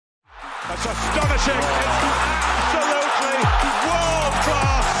That's astonishing. It's absolutely world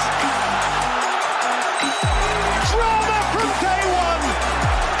class. Drama from day one.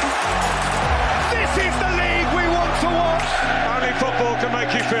 This is the league we want to watch. Only football can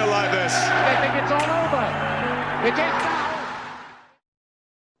make you feel like this. They think it's all over. It is now.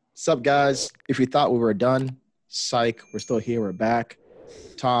 What's up, guys? If you thought we were done, psych, we're still here. We're back.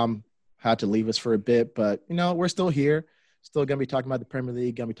 Tom had to leave us for a bit, but, we're still here. Still going to be talking about the Premier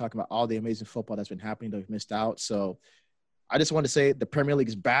League, going to be talking about all the amazing football that's been happening that we've missed out. So I just want to say the Premier League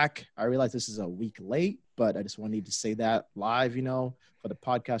is back. I realize this is a week late, but I just wanted to say that live, for the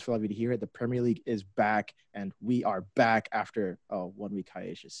podcast, for all of you to hear it. The Premier League is back, and we are back after 1 week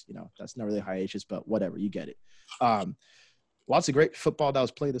hiatus. That's not really a hiatus, but whatever, you get it. Lots of great football that was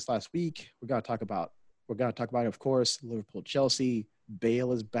played this last week. We're going to talk about it, of course. Liverpool, Chelsea,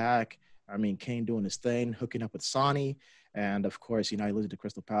 Bale is back. Kane doing his thing, hooking up with Sonny. And, of course, he losing to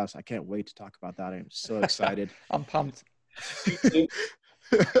Crystal Palace. I can't wait to talk about that. I'm so excited. I'm pumped.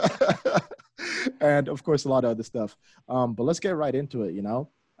 And, of course, a lot of other stuff. But let's get right into it,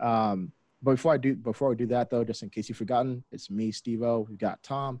 But before we do that, though, just in case you've forgotten, it's me, Steve-O. We've got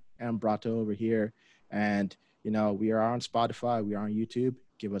Tom and Brato over here. And, we are on Spotify. We are on YouTube.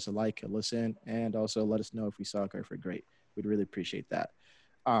 Give us a like, a listen, and also let us know if we suck or if we're great. We'd really appreciate that.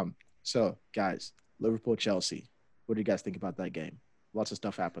 So, guys, Liverpool, Chelsea. What do you guys think about that game? Lots of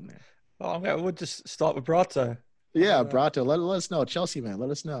stuff happened there. Oh, we'll just start with Brato. Yeah, Brato, let us know. Chelsea, man, let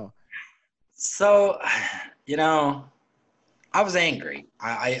us know. So, I was angry.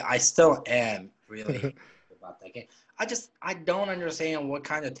 I still am really about that game. I don't understand what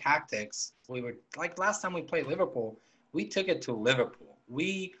kind of tactics we were like last time we played Liverpool. We took it to Liverpool.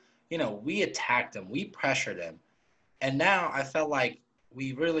 We attacked them. We pressured them. And now I felt like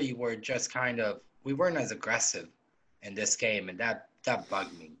we really were just we weren't as aggressive in this game, and that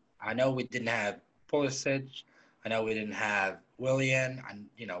bugged me. I know we didn't have Pulisic. I know we didn't have Willian. And,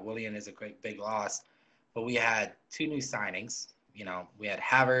 Willian is a great big loss. But we had two new signings. We had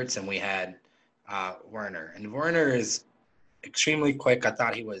Havertz and we had Werner. And Werner is extremely quick. I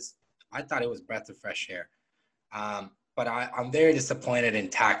thought it was breath of fresh air. But I'm very disappointed in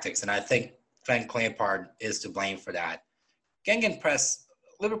tactics, and I think Frank Lampard is to blame for that. Gegenpress,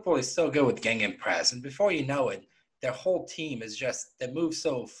 Liverpool is so good with Gegenpress, and before you know it, their whole team is they move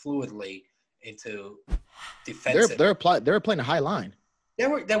so fluidly into defensive. They're playing a high line. They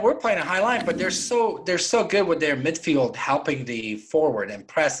were playing a high line, but they're so good with their midfield helping the forward and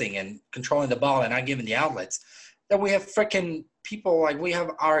pressing and controlling the ball and not giving the outlets that we have freaking people we have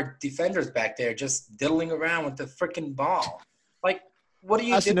our defenders back there just diddling around with the freaking ball. What do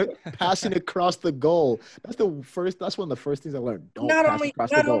you do? Passing across the goal. That's one of the first things I learned. Not only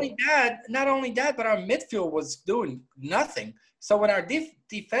that, but our midfield was doing nothing. So when our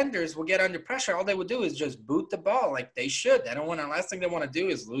defenders would get under pressure, all they would do is just boot the ball like they should. Last thing they want to do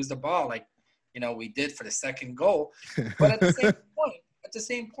is lose the ball like, we did for the second goal. But at the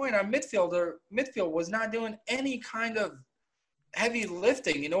same point, our midfield was not doing any kind of heavy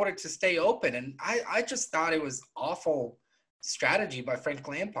lifting in order to stay open. And I just thought it was awful strategy by Frank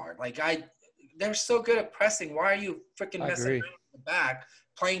Lampard. They're so good at pressing. Why are you freaking messing around in the back,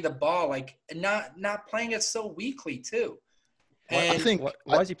 playing the ball and not playing it so weakly too? And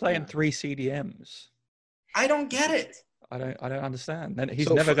why is he playing 3 CDMs? I don't get it. I don't understand. And he's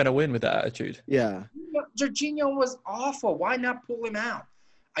never going to win with that attitude. Yeah. Jorginho was awful. Why not pull him out?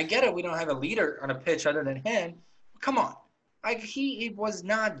 I get it. We don't have a leader on a pitch other than him. Come on. He was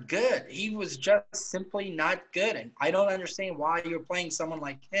not good. He was just simply not good. And I don't understand why you're playing someone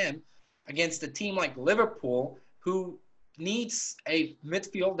like him against a team like Liverpool who needs a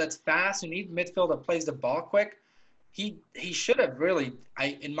midfield that's fast, who needs midfield that plays the ball quick. He should have really,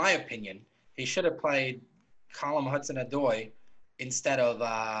 in my opinion, he should have played Callum Hudson-Odoi instead of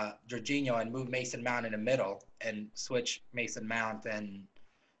Jorginho and move Mason Mount in the middle and switch Mason Mount and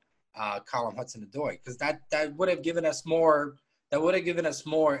Callum Hudson-Odoi, because that would have given us more. That would have given us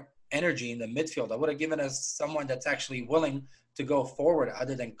more energy in the midfield. That would have given us someone that's actually willing to go forward,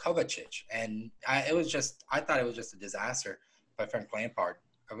 other than Kovacic. And I thought it was just a disaster by Frank Lampard.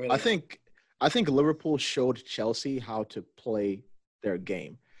 I think Liverpool showed Chelsea how to play their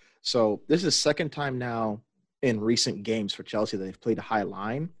game. So this is the second time now in recent games for Chelsea that they've played a high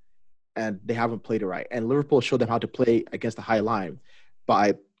line, and they haven't played it right. And Liverpool showed them how to play against the high line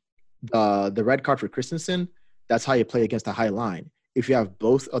by the red card for Christensen. That's how you play against the high line. If you have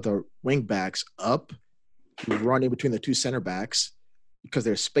both of the wing backs up, you run in between the two center backs because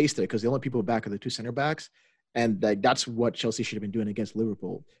there's space there, because the only people back are the two center backs. And that's what Chelsea should have been doing against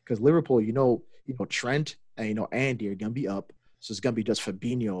Liverpool. Because Liverpool, Trent and, Andy are going to be up. So it's going to be just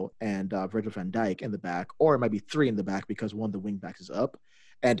Fabinho and Virgil van Dijk in the back, or it might be 3 in the back because one of the wing backs is up.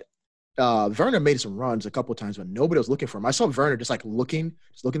 And Werner made some runs a couple of times when nobody was looking for him. I saw Werner just looking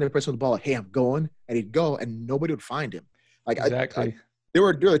at the person with the ball, like, hey, I'm going, and he'd go, and nobody would find him. Like Exactly. There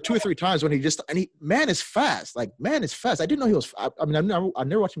were 2 or 3 times when man is fast. Like, man is fast. I didn't know he was. I mean, I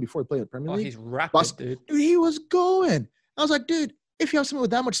never watched him before he played in the Premier League. He's rapid, dude. Dude, he was going. I was like, dude, if you have someone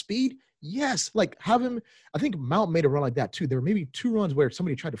with that much speed, yes, like have him. I think Mount made a run like that too. There were maybe 2 runs where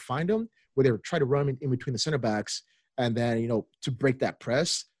somebody tried to find him, where they were trying to run him in between the center backs, and then to break that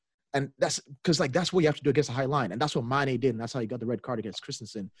press. And that's because that's what you have to do against the high line, and that's what Mane did, and that's how he got the red card against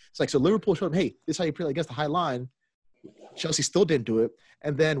Christensen. It's like, so Liverpool showed him, hey, this is how you play against the high line. Chelsea still didn't do it.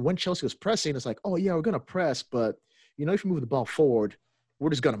 And then when Chelsea was pressing, it's like, oh, yeah, we're going to press. But, if you move the ball forward,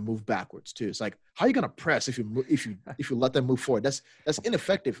 we're just going to move backwards too. It's like, how are you going to press if you let them move forward? That's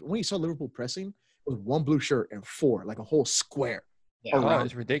ineffective. When you saw Liverpool pressing, it was 1 blue shirt and 4, like a whole square. Yeah,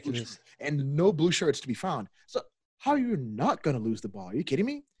 it's ridiculous. And no blue shirts to be found. So how are you not going to lose the ball? Are you kidding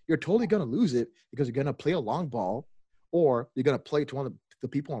me? You're totally going to lose it because you're going to play a long ball or you're going to play to one of the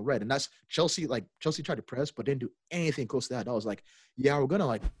people on red. And that's Chelsea. Like, Chelsea tried to press, but didn't do anything close to that. I was like, yeah, we're going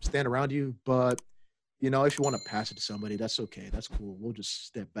to stand around you. But, if you want to pass it to somebody, that's okay. That's cool. We'll just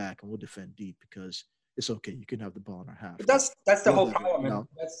step back and we'll defend deep because it's okay. You can have the ball in our half. But that's the whole problem.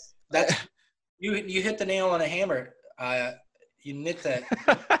 That's you hit the nail on the hammer. You knit that.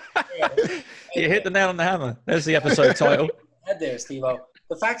 You hit the nail on the hammer. There's the episode title. Head there, Steve-O.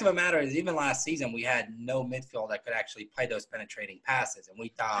 The fact of the matter is, even last season, we had no midfield that could actually play those penetrating passes. And we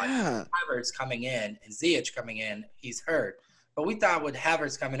thought Havertz coming in and Ziyech coming in, he's hurt. But we thought with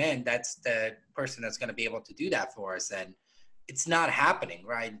Havertz coming in, that's the person that's going to be able to do that for us. And it's not happening,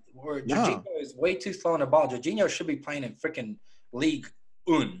 right? Jorginho is way too slow on the ball. Jorginho should be playing in freaking League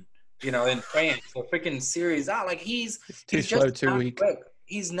One, in France or freaking Series A. Like, he's too slow, too weak. Quick.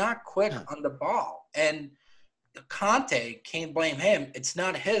 He's not quick on the ball. And Conte can't blame him. It's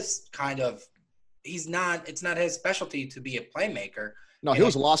not his it's not his specialty to be a playmaker. No, he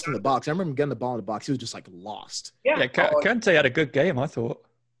was lost in the box. I remember him getting the ball in the box. He was just lost. Yeah, Conte had a good game, I thought.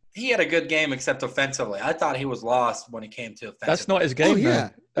 He had a good game except offensively. I thought he was lost when it came to offensive. That's not his game,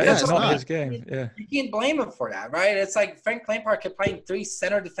 That's not his game. Yeah. You can't blame him for that, right? It's like Frank Lampard kept playing 3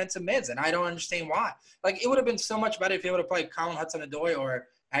 center defensive mids, and I don't understand why. Like, it would have been so much better if he would have played Colin Hudson-Odoi, or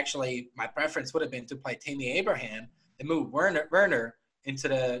actually my preference would have been to play Tammy Abraham and move Werner into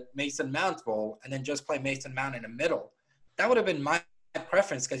the Mason Mount role and then just play Mason Mount in the middle. That would have been my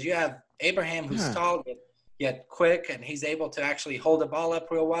preference, because you have Abraham who's tall yet quick, and he's able to actually hold the ball up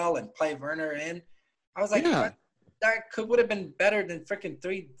real well and play Werner in. I was like, that would have been better than freaking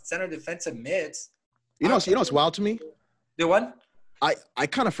 3 center defensive mids. You know what's wild to me? The what? I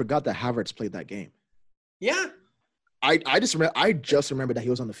kind of forgot that Havertz played that game. Yeah. I just remember that he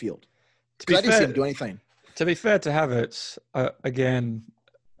was on the field. Because I didn't see him do anything. To be fair to Havertz, again,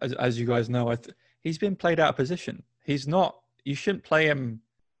 as you guys know, he's been played out of position. He's not. You shouldn't play him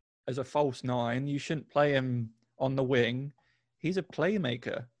as a false 9. You shouldn't play him on the wing. He's a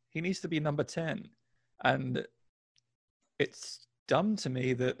playmaker. He needs to be number 10. And it's dumb to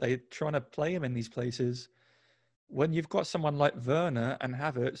me that they're trying to play him in these places when you've got someone like Werner and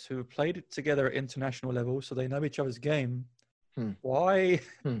Havertz who have played it together at international level, so they know each other's game. Why?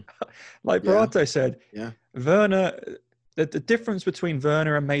 Like Barato said, Werner, the difference between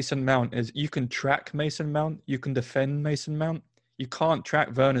Werner and Mason Mount is you can track Mason Mount, you can defend Mason Mount. You can't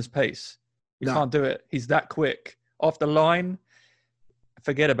track Werner's pace. You can't do it. He's that quick. Off the line,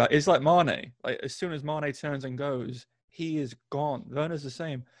 forget about it. It's like Mane. Like, as soon as Mane turns and goes, he is gone. Werner's the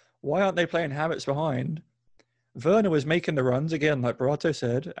same. Why aren't they playing Havertz behind? Werner was making the runs, again, like Barato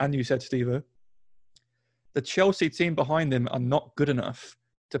said, and you said, Steve. The Chelsea team behind him are not good enough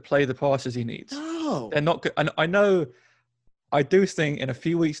to play the passes he needs. No. They're not good. And I do think in a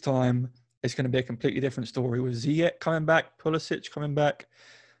few weeks' time, it's going to be a completely different story with Ziyech coming back, Pulisic coming back.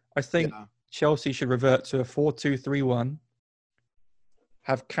 I think Chelsea should revert to a 4-2-3-1,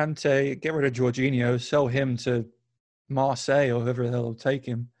 have Kante, get rid of Jorginho, sell him to Marseille or whoever the hell will take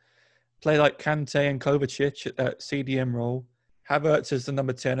him, play like Kante and Kovacic at that CDM role, Havertz is the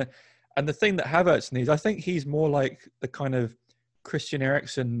number 10. And the thing that Havertz needs, I think he's more like the kind of Christian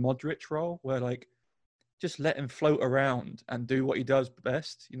Eriksen Modric role, where like just let him float around and do what he does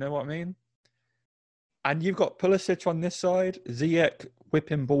best. You know what I mean? And you've got Pulisic on this side, Ziyech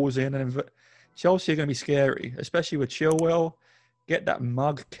whipping balls in, and Chelsea are going to be scary, especially with Chilwell. Get that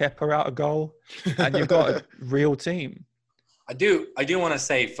mug Kepa out of goal, and you've got a real team. I do want to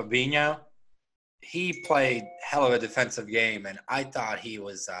say Fabinho, he played hell of a defensive game, and I thought he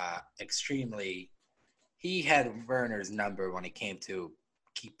was he had Werner's number when it came to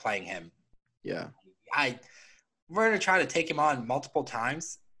keep playing him. Yeah. Werner tried to take him on multiple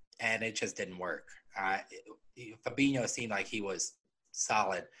times, and it just didn't work. Fabinho seemed like he was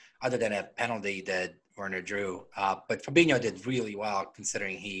solid, other than a penalty that Werner drew. But Fabinho did really well,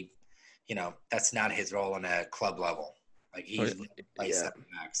 considering that's not his role on a club level. Like he's played center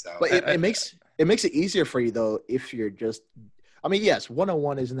back. So, but it makes it easier for you though if you're just. I mean, yes,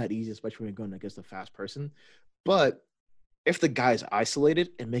 1-on-1 isn't that easy, especially when you're going against a fast person. But if the guy's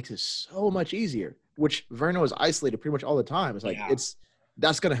isolated, it makes it so much easier. Which Werner was isolated pretty much all the time. It's like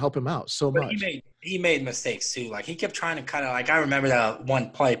that's going to help him out so much. He made mistakes too. Like he kept trying to cut it. Like I remember that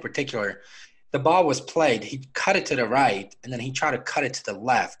one play in particular. The ball was played. He cut it to the right, and then he tried to cut it to the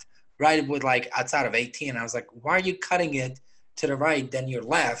left, right with like outside of 18. I was like, why are you cutting it to the right, then your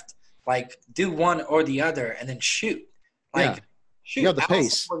left? Like do one or the other, and then shoot. Shoot. You have the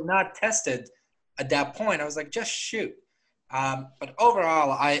pace. Was not tested at that point. I was like, just shoot. But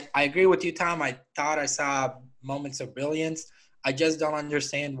overall, I agree with you, Tom. I thought I saw moments of brilliance. I just don't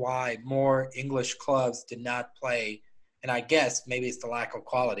understand why more English clubs did not play. And I guess maybe it's the lack of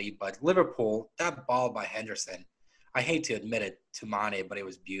quality. But Liverpool, that ball by Henderson, I hate to admit it to Mane, but it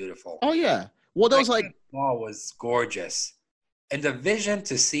was beautiful. Oh, yeah. Well, that was that ball was gorgeous. And the vision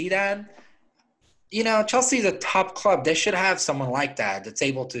to see that, Chelsea's a top club. They should have someone like that that's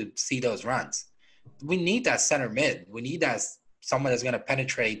able to see those runs. We need that center mid. We need that someone that's going to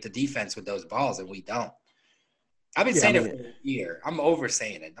penetrate the defense with those balls, and we don't. I've been saying it for a year. I'm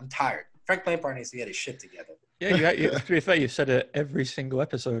oversaying it. I'm tired. Frank Lampard needs to get his shit together. Yeah, to be fair, you said it every single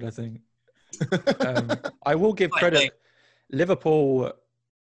episode, I think. I will give credit. Liverpool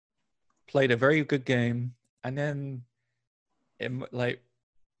played a very good game, and then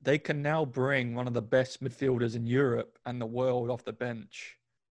they can now bring one of the best midfielders in Europe and the world off the bench.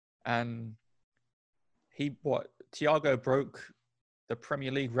 And Thiago broke the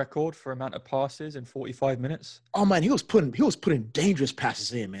Premier League record for amount of passes in 45 minutes. Oh man, he was putting dangerous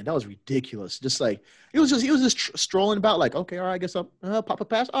passes in, man. That was ridiculous. Just like he was just strolling about like, okay, all right, I guess I'll pop a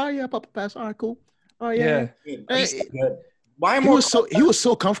pass. Oh yeah, pop a pass. All right, cool. Oh yeah. He's good. He was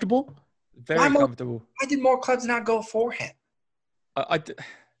so comfortable. Very comfortable. Why did more clubs not go for him? I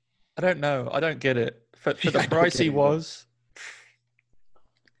don't know. I don't get it. For the price he was,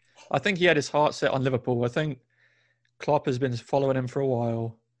 I think he had his heart set on Liverpool. I think Klopp has been following him for a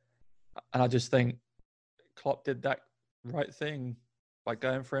while. And I just think Klopp did that right thing by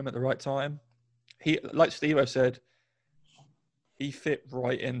going for him at the right time. He, like Steve said, he fit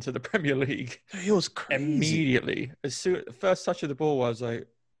right into the Premier League. He was crazy. Immediately. As soon the first touch of the ball, I was like,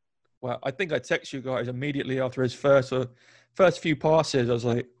 well, I think I text you guys immediately after his first few passes. I was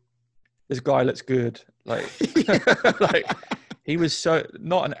like, this guy looks good. Like, he was so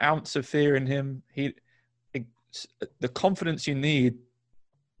not an ounce of fear in him. The confidence you need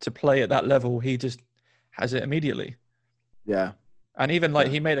to play at that level, he just has it immediately. Yeah. And even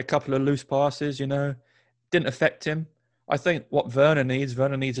he made a couple of loose passes, didn't affect him. I think what Werner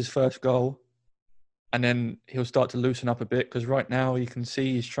needs his first goal, and then he'll start to loosen up a bit, because right now you can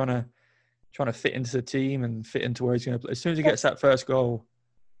see he's trying to fit into the team and fit into where he's going to play. As soon as he gets that first goal,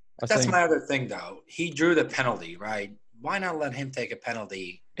 that's my other thing, though. He drew the penalty, right? Why not let him take a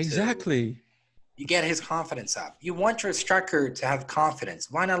penalty? Exactly. You get his confidence up. You want your striker to have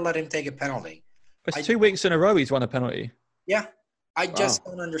confidence. Why not let him take a penalty? It's 2 weeks in a row he's won a penalty. Yeah. I just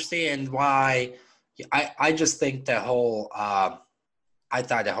don't understand why. I just think the whole I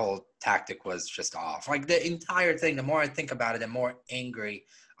thought the whole tactic was just off. Like the entire thing, the more I think about it, the more angry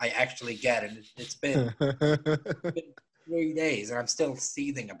I actually get. And it's been 3 days and I'm still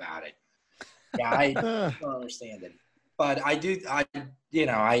seething about it. Yeah, I don't understand it. But I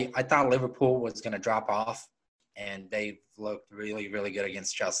thought Liverpool was going to drop off, and they looked really, really good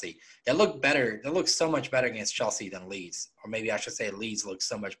against Chelsea. They looked better. They looked so much better against Chelsea than Leeds. Or maybe I should say Leeds looked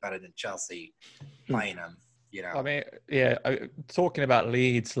so much better than Chelsea playing them, I mean, yeah, talking about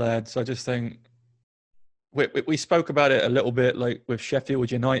Leeds, lads, I just think we spoke about it a little bit with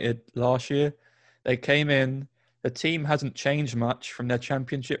Sheffield United last year. They came in. The team hasn't changed much from their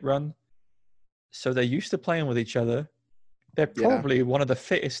championship run. So they're used to playing with each other. They're probably one of the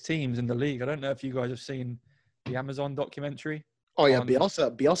fittest teams in the league. I don't know if you guys have seen the Amazon documentary. Oh yeah,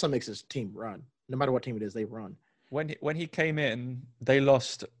 Bielsa makes his team run. No matter what team it is, they run. When he came in, they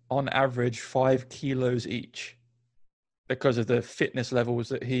lost on average 5 kilos each because of the fitness levels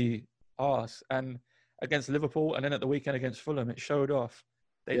that he asked. And against Liverpool, and then at the weekend against Fulham, it showed off.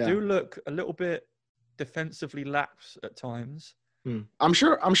 They do look a little bit defensively lax at times, I'm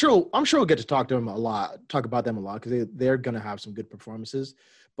sure we'll get to talk about them a lot because they're gonna have some good performances.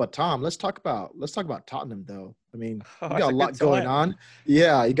 But Tom, let's talk about Tottenham though. I mean, you got a lot going on.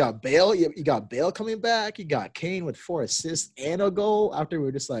 Yeah, you got Bale. You got Bale coming back. You got Kane with 4 assists and a goal. After we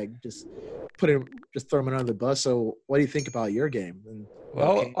were just throw him under the bus. So, what do you think about your game and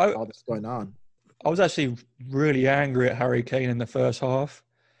all this going on? I was actually really angry at Harry Kane in the first half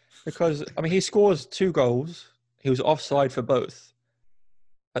because I mean he scores 2 goals. He was offside for both.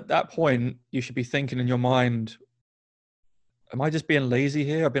 At that point, you should be thinking in your mind, am I just being lazy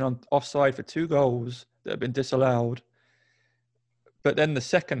here? I've been offside for 2 goals that have been disallowed. But then the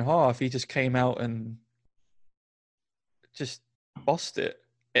second half, he just came out and just bossed it.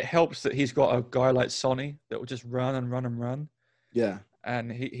 It helps that he's got a guy like Sonny that will just run and run and run. Yeah.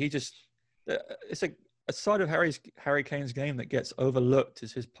 And he just – it's a side of Harry Kane's game that gets overlooked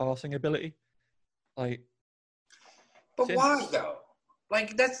is his passing ability. But why, though?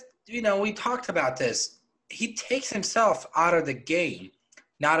 Like, that's, we talked about this. He takes himself out of the game,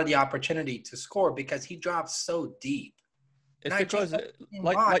 not of the opportunity to score because he drops so deep. It's because,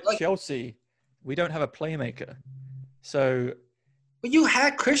 like Chelsea, we don't have a playmaker. So. But you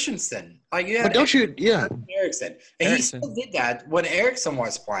had Christensen. Eriksen. And he still did that when Eriksen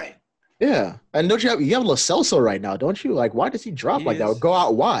was playing. Yeah. And don't you have Lo Celso right now, don't you? Like, why does he drop that or go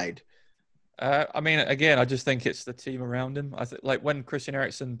out wide? I mean, again, I just think it's the team around him. I think, like when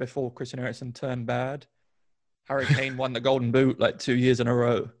before Christian Eriksen turned bad, Harry Kane won the Golden Boot like 2 years in a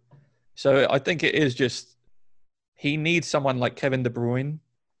row. So I think it is just he needs someone like Kevin De Bruyne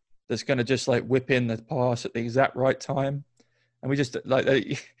that's going to just like whip in the pass at the exact right time. And we just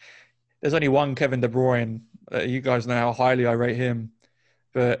there's only one Kevin De Bruyne. You guys know how highly I rate him,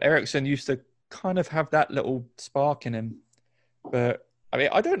 but Eriksen used to kind of have that little spark in him, but. I mean,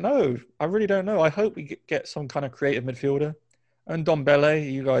 I don't know. I really don't know. I hope we get some kind of creative midfielder. And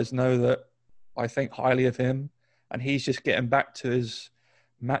Ndombele, you guys know that I think highly of him. And he's just getting back to his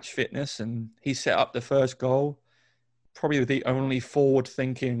match fitness. And he set up the first goal. Probably the only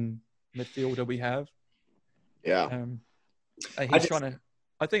forward-thinking midfielder we have. Yeah. I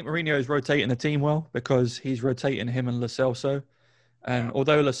think Mourinho is rotating the team well because he's rotating him and Lo Celso. And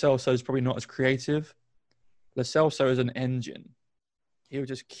although Lo Celso is probably not as creative, Lo Celso is an engine. He'll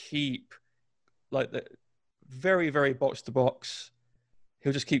just keep like the very, very box to box.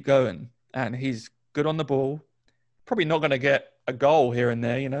 He'll just keep going, and he's good on the ball. Probably not going to get a goal here and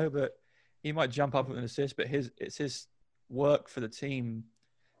there, but he might jump up with an assist. But it's his work for the team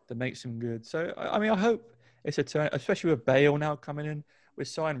that makes him good. So I mean, I hope it's a turn, especially with Bale now coming in. We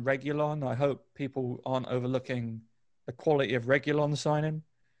signed Reguilon. I hope people aren't overlooking the quality of Reguilon signing.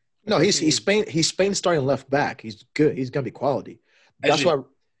 No, he's Spain starting left back. He's good. He's going to be quality. That's why.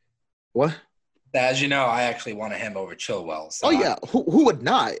 What? As you know, I actually wanted him over Chilwell. So yeah, who would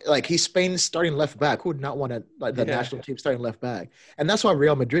not? Like he's Spain's starting left back. Who would not want the national team starting left back? And that's why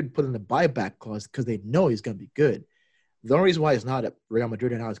Real Madrid put in the buyback clause because they know he's going to be good. The only reason why he's not at Real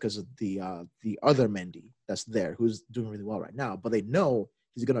Madrid now is because of the other Mendy that's there, who's doing really well right now. But they know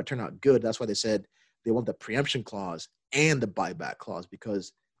he's going to turn out good. That's why they said they want the preemption clause and the buyback clause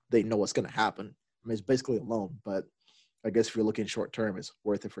because they know what's going to happen. I mean, it's basically a loan, but I guess if you're looking short term, it's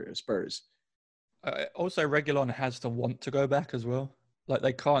worth it for your Spurs. Also, Reguilon has to want to go back as well. Like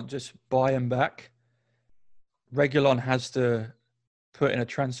they can't just buy him back. Reguilon has to put in a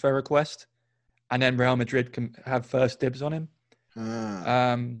transfer request, and then Real Madrid can have first dibs on him.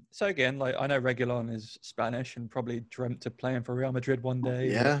 So again, like I know Reguilon is Spanish and probably dreamt of playing for Real Madrid one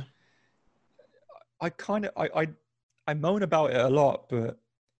day. Yeah. I moan about it a lot, but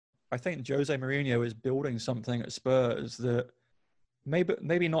I think Jose Mourinho is building something at Spurs that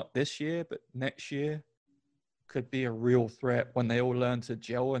maybe not this year, but next year could be a real threat when they all learn to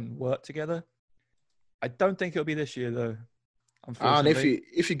gel and work together. I don't think it'll be this year though. And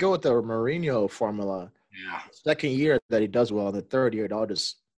if you go with the Mourinho formula, second year that he does well, the third year it all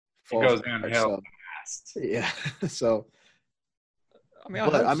just falls. It goes downhill fast. Yeah. So I mean, I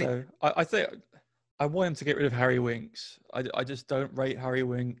hope so. I think I want him to get rid of Harry Winks. I just don't rate Harry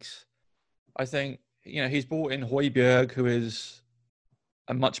Winks. I think, he's brought in Højbjerg, who is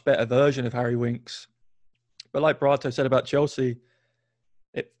a much better version of Harry Winks. But like Brato said about Chelsea,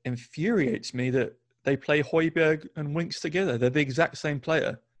 it infuriates me that they play Højbjerg and Winks together. They're the exact same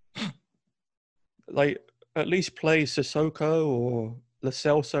player. Like, at least play Sissoko or Lo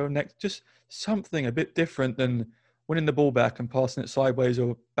Celso next. Just something a bit different than winning the ball back and passing it sideways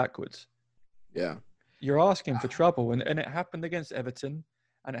or backwards. Yeah. You're asking for trouble. And it happened against Everton,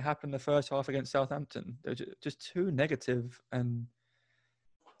 and it happened the first half against Southampton. They're just too negative. And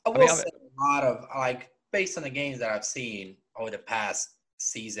I will say a lot of, based on the games that I've seen, over the past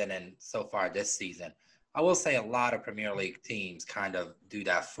season and so far this season. I will say a lot of Premier League teams kind of do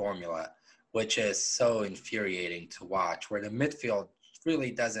that formula, which is so infuriating to watch, where the midfield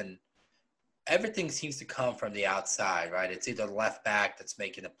really doesn't – everything seems to come from the outside, right? It's either the left back that's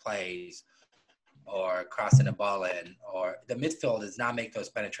making the plays or crossing the ball in, or the midfield does not make those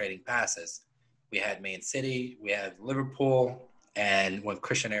penetrating passes. We had Man City, we had Liverpool, and when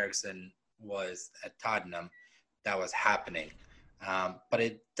Christian Eriksen was at Tottenham, that was happening. But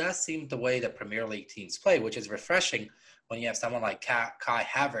it does seem the way that Premier League teams play, which is refreshing when you have someone like Kai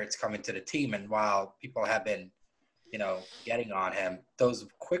Havertz coming to the team. And while people have been, getting on him, those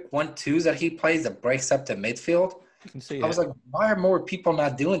quick 1-2s that he plays that breaks up the midfield, You can see I was like, why are more people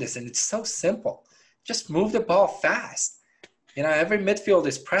not doing this? And it's so simple. Just move the ball fast. Every midfield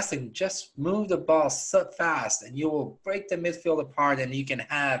is pressing. Just move the ball so fast, and you will break the midfield apart, and you can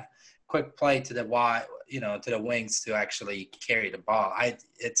have quick play to the to the wings to actually carry the ball.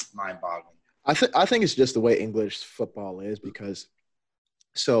 It's mind-boggling. I think it's just the way English football is, because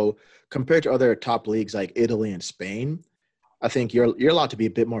so compared to other top leagues like Italy and Spain, I think you're allowed to be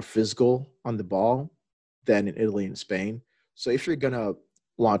a bit more physical on the ball than in Italy and Spain. So if you're gonna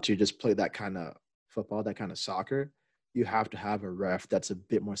want to just play that kind of football, that kind of soccer, you have to have a ref that's a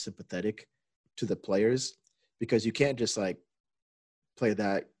bit more sympathetic to the players, because you can't just like play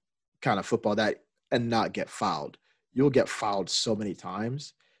that kind of football and not get fouled. You'll get fouled so many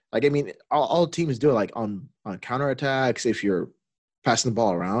times. Like, I mean, all teams do it, like on counterattacks. If you're passing the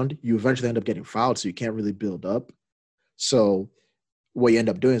ball around, you eventually end up getting fouled, so you can't really build up. So what you end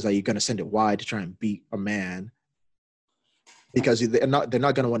up doing is like you're going to send it wide to try and beat a man, because they're not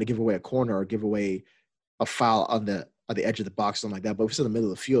going to want to give away a corner or give away a foul on the edge of the box, something like that. But if it's in the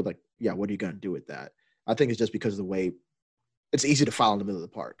middle of the field, like, yeah, what are you going to do with that? I think it's just because of the way it's easy to foul in the middle of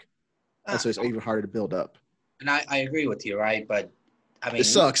the park. And so it's even harder to build up. And I agree with you, right? But I mean, it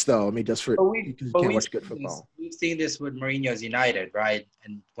sucks though. I mean, just for because you can't watch good football. We've seen this with Mourinho's United, right?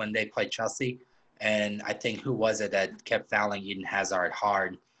 And when they played Chelsea, and I think who was it that kept fouling Eden Hazard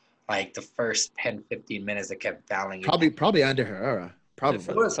hard, like the first 10, 15 minutes that kept fouling. Probably under Herrera. Probably.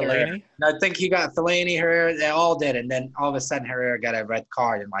 It was Fellaini. I think he got Fellaini, Herrera. They all did, and then all of a sudden Herrera got a red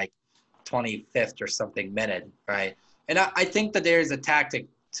card in like 25th or something minute, right? And I think that there's a tactic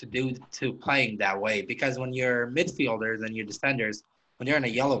to playing that way, because when you're midfielders and you're defenders, when you're in a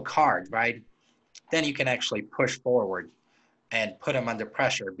yellow card, right, then you can actually push forward and put them under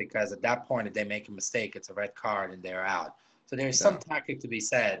pressure, because at that point, if they make a mistake, it's a red card and they're out. So there's some tactic to be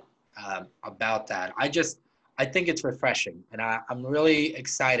said about that. I think it's refreshing, and I'm really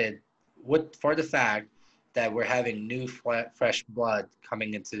excited for the fact that we're having new fresh blood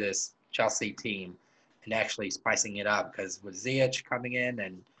coming into this Chelsea team and actually spicing it up, because with Ziyech coming in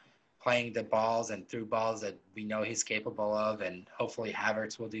and playing the balls and through balls that we know he's capable of, and hopefully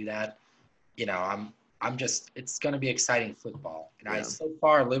Havertz will do that. It's going to be exciting football. And so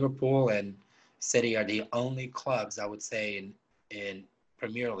far, Liverpool and City are the only clubs, I would say, in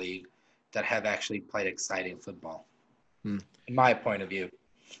Premier League that have actually played exciting football, in my point of view.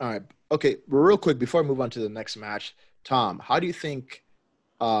 All right. Okay. Well, real quick, before I move on to the next match, Tom, how do you think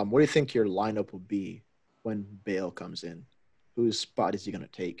what do you think your lineup will be when Bale comes in? Whose spot is he going to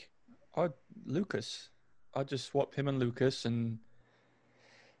take? Lucas. I'd just swap him and Lucas, and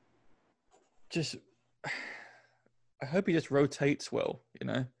just I hope he just rotates well,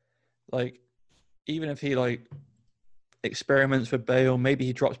 like even if he like experiments with Bale, maybe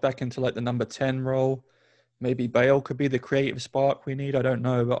he drops back into like the number 10 role. Maybe Bale could be the creative spark we need. I don't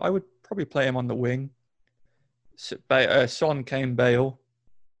know, but I would probably play him on the wing. Son, Kane, Bale.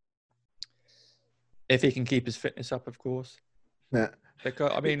 If he can keep his fitness up, of course. Yeah.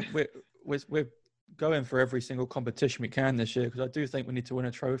 Because I mean, we're going for every single competition we can this year, because I do think we need to win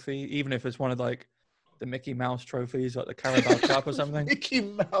a trophy, even if it's one of like the Mickey Mouse trophies, like the Carabao Cup or something. Mickey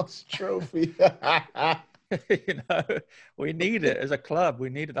Mouse trophy. We need it as a club. We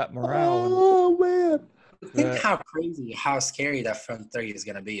needed that morale. Oh man! Think how crazy, how scary that front three is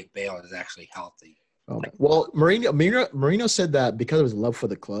going to be if Bale is actually healthy. Oh, well, Mourinho said that because of his love for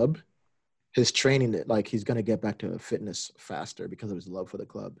the club, his training, like he's going to get back to fitness faster because of his love for the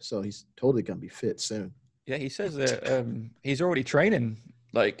club. So he's totally going to be fit soon. Yeah, he says that he's already training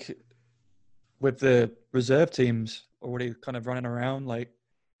like with the reserve teams, already kind of running around. Like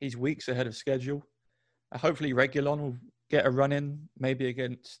he's weeks ahead of schedule. Hopefully Reguilon will get a run in, maybe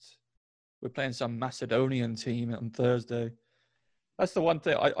against, we're playing some Macedonian team on Thursday. That's the one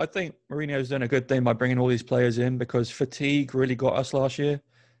thing. I think Mourinho's done a good thing by bringing all these players in, because fatigue really got us last year.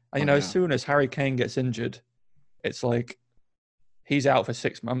 And, as soon as Harry Kane gets injured, it's like he's out for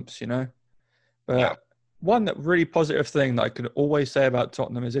 6 months, But one really positive thing that I could always say about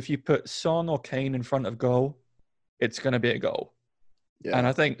Tottenham is if you put Son or Kane in front of goal, it's going to be a goal. Yeah. And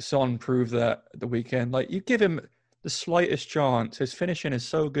I think Son proved that at the weekend. Like, you give him the slightest chance, his finishing is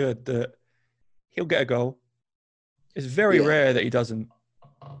so good that he'll get a goal. It's very rare that he doesn't.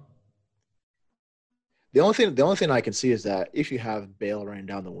 The only thing I can see is that if you have Bale running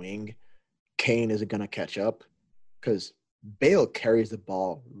down the wing, Kane isn't going to catch up because Bale carries the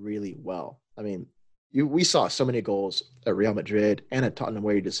ball really well. I mean, we saw so many goals at Real Madrid and at Tottenham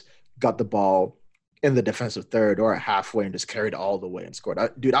where he just got the ball in the defensive third or at halfway and just carried all the way and scored.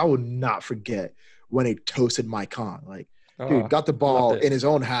 I will not forget when he toasted Maicon. Like, dude, got the ball in his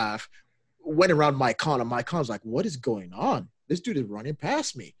own half, went around Maicon, and Maicon's like, what is going on? This dude is running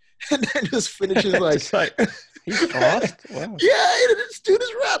past me. And then just finishes like he's fast. Wow. Yeah, this dude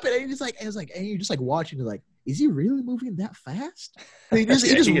is rapid. And you're just like watching, like, is he really moving that fast? And he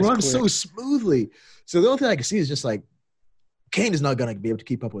just runs so smoothly. So the only thing I can see is just like Kane is not going to be able to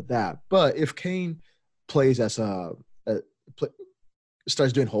keep up with that. But if Kane plays as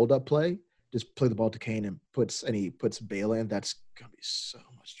starts doing hold up play, just play the ball to Kane and puts Bale in, that's gonna be so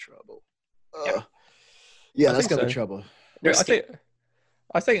much trouble. That's gonna be trouble.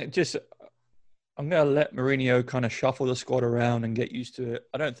 I think just I'm going to let Mourinho kind of shuffle the squad around and get used to it.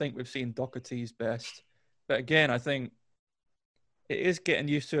 I don't think we've seen Doherty's best. But again, I think it is getting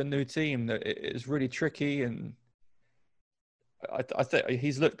used to a new team that it is really tricky. And I think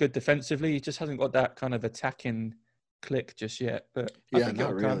he's looked good defensively. He just hasn't got that kind of attacking click just yet. But I think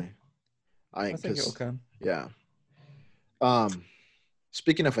it'll come. I think it'll come. Yeah.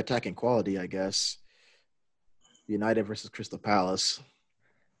 Speaking of attacking quality, I guess, United versus Crystal Palace.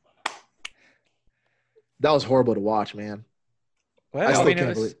 That was horrible to watch, man. Well, I still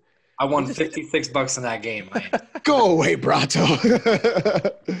can't believe. I won $56 in that game, man. Go away, Brato.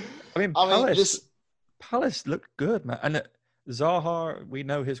 Palace looked good, man. And Zaha, we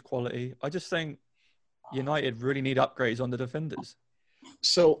know his quality. I just think United really need upgrades on the defenders.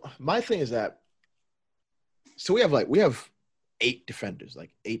 So my thing is that, we have 8 defenders,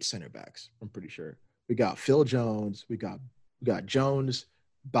 like 8 center backs. I'm pretty sure we got Phil Jones, we got Jones,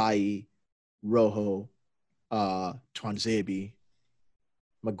 Bailly, Rojo, Twanzebe,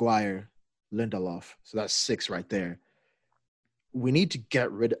 Maguire, Lindelof. So that's 6 right there. We need to get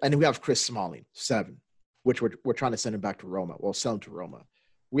rid of, and we have Chris Smalling, 7, which we're trying to send him back to Roma. We'll sell him to Roma.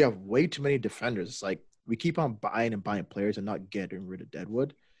 We have way too many defenders. It's like we keep on buying players and not getting rid of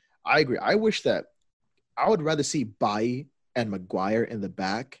Deadwood. I agree. I would rather see Bailly and Maguire in the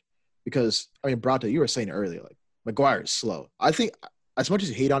back because, I mean, Brato, you were saying earlier, like, Maguire is slow. I think as much as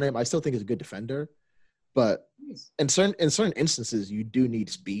you hate on him, I still think he's a good defender. But in certain instances, you do need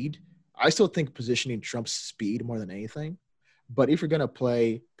speed. I still think positioning trumps speed more than anything. But if you're going to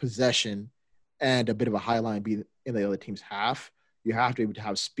play possession and a bit of a high line be in the other team's half, you have to be able to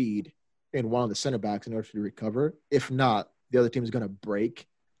have speed in one of the center backs in order to recover. If not, the other team is going to break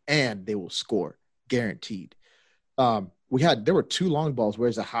and they will score, guaranteed. There were 2 long balls where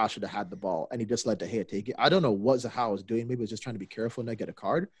Zaha should have had the ball, and he just let De Gea take it. I don't know what Zaha was doing. Maybe he was just trying to be careful and not get a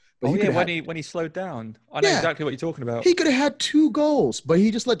card. But when he slowed down. I know exactly what you're talking about. He could have had 2 goals, but he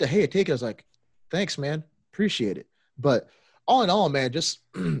just let De Gea take it. I was like, thanks, man. Appreciate it. But all in all, man, just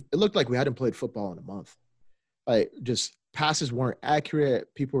it looked like we hadn't played football in a month. Like, just passes weren't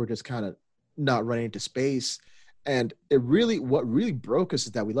accurate. People were just kind of not running into space. And what really broke us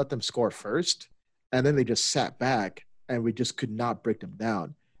is that we let them score first, and then they just sat back, and we just could not break them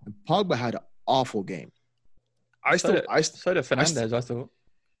down. And Pogba had an awful game. So did Fernandes, I thought.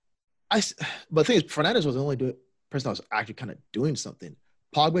 But the thing is, Fernandes was the only person that was actually kind of doing something.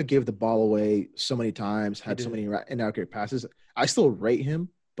 Pogba gave the ball away so many times, had so many inaccurate passes. I still rate him,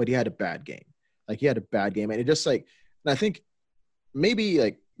 but he had a bad game. Like, he had a bad game. And it just like, and I think maybe,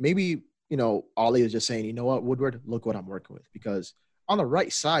 Ollie is just saying, you know what, Woodward, look what I'm working with. Because on the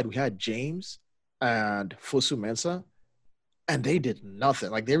right side, we had James and Fosu Mensah, and they did nothing.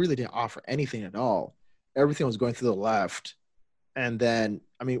 Like, they really didn't offer anything at all. Everything was going through the left. And then,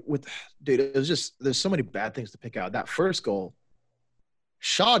 I mean, it was just, there's so many bad things to pick out. That first goal,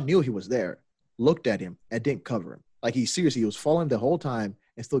 Shaw knew he was there, looked at him, and didn't cover him. Like, he was following the whole time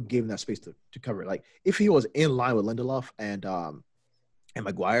and still gave him that space to cover it. Like, if he was in line with Lindelof and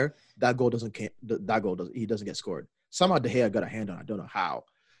Maguire, he doesn't get scored. Somehow De Gea got a hand on it. I don't know how.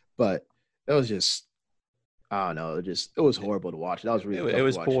 But it was just, I don't know. It was horrible to watch. That was really it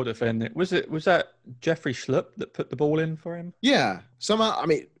was poor defending. Was that Jeffrey Schlupp that put the ball in for him? Yeah. Somehow, I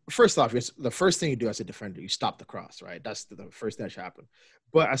mean, first off, the first thing you do as a defender, you stop the cross, right? That's the first thing that should happen.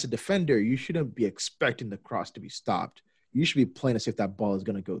 But as a defender, you shouldn't be expecting the cross to be stopped. You should be playing as if that ball is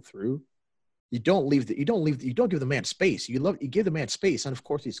going to go through. you don't give the man space. You give the man space, and of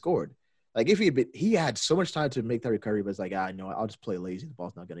course he scored. Like if he had so much time to make that recovery, but it's like, no, I'll just play lazy. The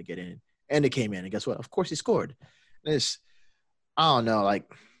ball's not gonna get in, and it came in, and guess what? Of course he scored. And it's, I don't know,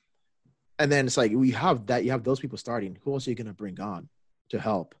 like, and then it's like you have those people starting. Who else are you gonna bring on to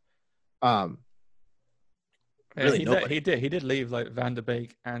help? Really, he did leave like Van der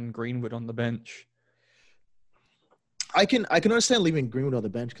Beek and Greenwood on the bench. I can understand leaving Greenwood on the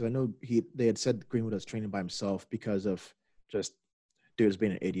bench because I know they had said Greenwood was training by himself because of just dude's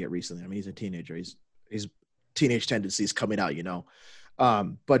being an idiot recently. I mean, he's a teenager. His teenage tendencies coming out, you know.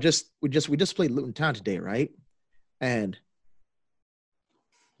 But we just played Luton Town today, right? And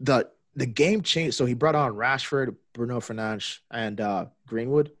the game changed. So he brought on Rashford, Bruno Fernandes, and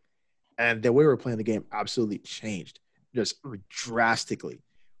Greenwood, and the way we were playing the game absolutely changed, just drastically.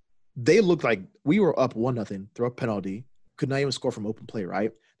 They looked like we were up 1-0, throw a penalty, could not even score from open play,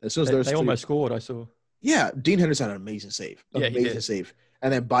 right? As soon as they almost scored, I saw. Yeah, Dean Henderson had an amazing save. Save.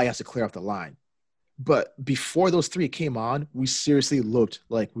 And then Bailly has to clear off the line. But before those three came on, we seriously looked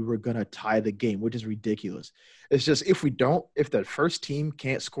like we were going to tie the game, which is ridiculous. It's just if the first team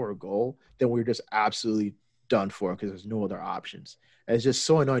can't score a goal, then we're just absolutely done for because there's no other options. And it's just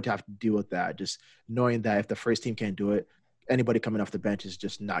so annoying to have to deal with that, just knowing that if the first team can't do it, anybody coming off the bench is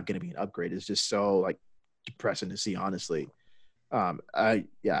just not going to be an upgrade. It's just so like depressing to see, honestly.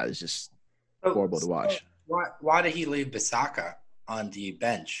 It's just horrible to watch. Why did he leave Bissaka on the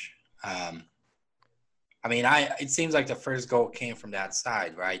bench? I mean, it seems like the first goal came from that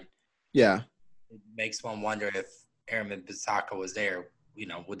side, right? Yeah. It makes one wonder if Aaron Bissaka was there, you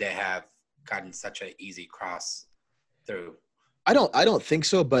know, would they have gotten such an easy cross through? I don't think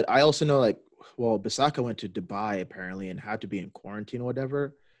so, but I also know like, well, Bissaka went to Dubai apparently and had to be in quarantine or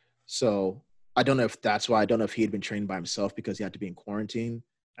whatever. So I don't know if that's why. I don't know if he had been trained by himself because he had to be in quarantine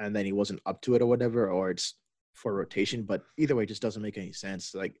and then he wasn't up to it or whatever, or it's for rotation. But either way, it just doesn't make any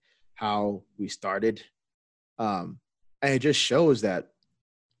sense, like how we started. And it just shows that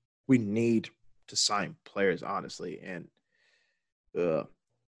we need to sign players, honestly. And I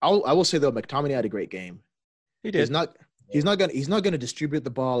will say, though, McTominay had a great game. He did. He's not gonna distribute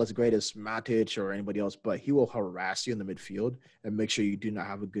the ball as great as Matic or anybody else, but he will harass you in the midfield and make sure you do not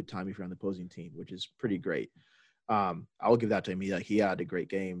have a good time if you're on the opposing team, which is pretty great. I will give that to him. He had a great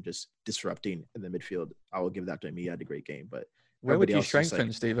game, just disrupting in the midfield. I will give that to him. He had a great game. But where would you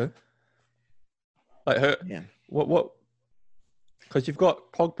strengthen, Steve? Like what? Because you've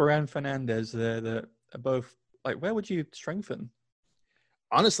got Pogba and Fernandes there that are both like. Where would you strengthen?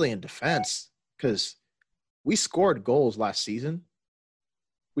 Honestly, in defense, because we scored goals last season.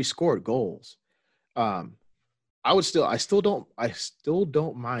 We scored goals. I still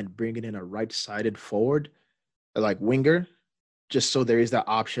don't mind bringing in a right-sided forward, like winger, just so there is that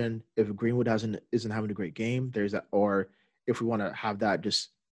option. If Greenwood isn't having a great game, there's that. Or if we want to have that, make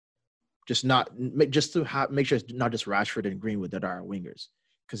sure it's not just Rashford and Greenwood that are our wingers.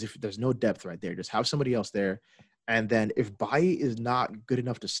 Because if there's no depth right there, just have somebody else there. And then if Bailly is not good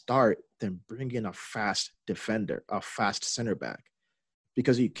enough to start, then bring in a fast defender, a fast center back.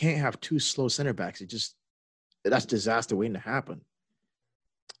 Because you can't have two slow center backs. That's disaster waiting to happen.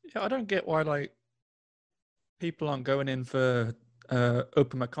 Yeah, I don't get why like people aren't going in for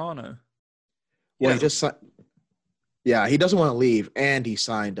Upamecano. Well, he doesn't want to leave, and he just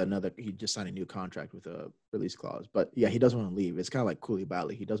signed a new contract with a release clause. But yeah, he doesn't want to leave. It's kind of like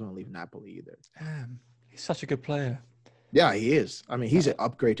Koulibaly. He doesn't want to leave Napoli either. He's such a good player. Yeah, he is. I mean, he's an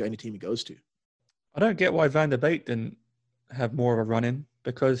upgrade to any team he goes to. I don't get why Van der Beek didn't have more of a run-in,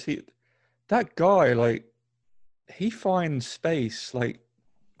 because that guy, like, he finds space. Like,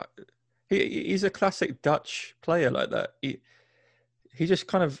 he's a classic Dutch player like that. He just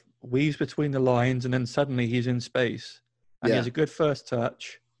kind of weaves between the lines, and then suddenly he's in space. And he has a good first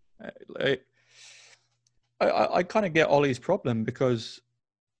touch. I kind of get Ollie's problem, because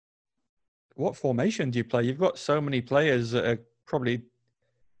what formation do you play? You've got so many players that are probably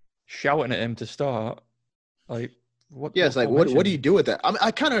shouting at him to start. Like, what? Yeah, it's like, what do you do with that? I mean,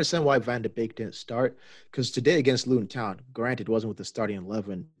 I kind of understand why Van der Beek didn't start, because today against Luton Town, granted, wasn't with the starting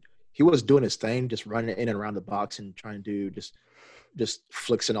 11. He was doing his thing, just running in and around the box and trying to do just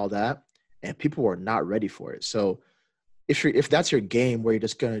flicks and all that, and people were not ready for it. So if that's your game where you're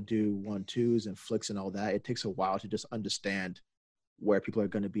just gonna do 1-2s and flicks and all that, it takes a while to just understand where people are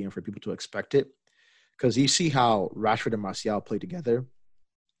going to be and for people to expect it. Because you see how Rashford and Martial play together,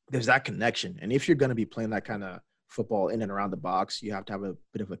 there's that connection. And if you're going to be playing that kind of football in and around the box, you have to have a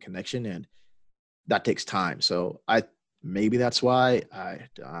bit of a connection, and that takes time. So maybe that's why I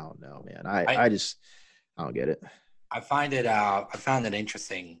don't know, man. I don't get it. I found it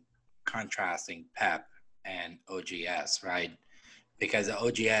interesting contrasting Pep and OGS, right? Because the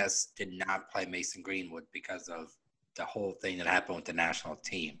OGS did not play Mason Greenwood because of the whole thing that happened with the national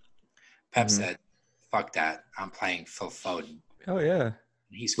team. Pep said, fuck that. I'm playing Phil Foden. Oh, yeah. And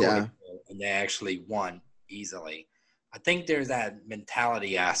he scored a goal, and they actually won easily. I think there's that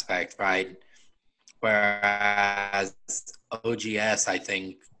mentality aspect, right? Whereas OGS, I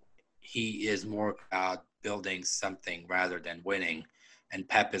think he is more about building something rather than winning. And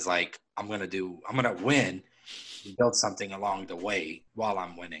Pep is like, I'm going to win and build something along the way while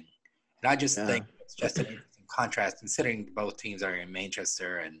I'm winning. And I just think it's just an interesting contrast considering both teams are in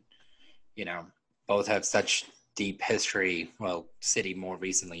Manchester and, you know, both have such deep history. Well, City more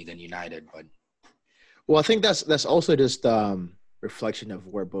recently than United, but. Well, I think that's also just reflection of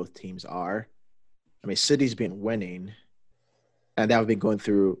where both teams are. I mean, City's been winning, and they've been going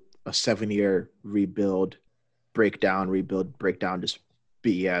through a 7-year rebuild, breakdown, just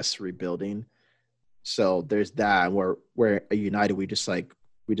BS rebuilding. So there's that where a United we just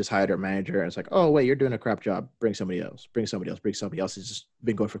hired our manager and it's like, oh wait, you're doing a crap job. Bring somebody else. It's just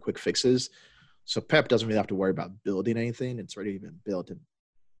been going for quick fixes. So Pep doesn't really have to worry about building anything. It's already been built, and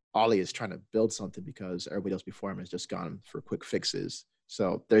Ollie is trying to build something because everybody else before him has just gone for quick fixes.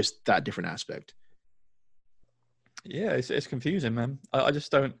 So there's that different aspect. Yeah, it's confusing, man. I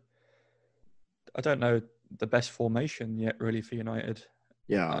don't know the best formation yet, really, for United.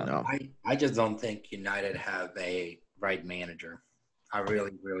 Yeah, no. I just don't think United have a right manager. I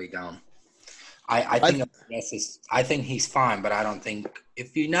really, really don't. I think he's fine, but I don't think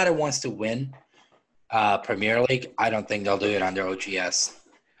if United wants to win Premier League, I don't think they'll do it under OGS.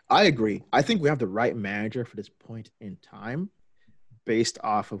 I agree. I think we have the right manager for this point in time based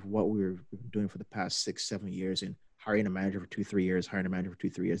off of what we've been doing for the past 6-7 years and hiring a manager for 2-3 years,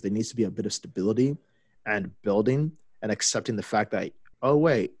 There needs to be a bit of stability and building and accepting the fact that, oh,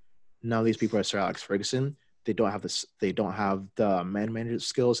 wait, none of these people are Sir Alex Ferguson. They don't have the man management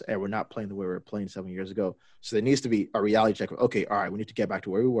skills, and we're not playing the way we were playing 7 years ago. So there needs to be a reality check of, okay, all right, we need to get back to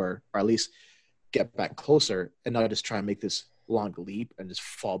where we were, or at least get back closer and not just try and make this long leap and just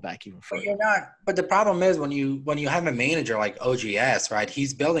fall back even further. But the problem is when you have a manager like OGS, right?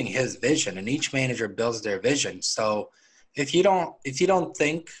 He's building his vision, and each manager builds their vision. So if you don't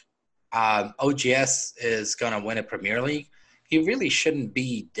think OGS is going to win a Premier League, he really shouldn't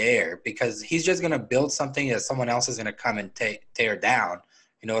be there because he's just going to build something that someone else is going to come and tear down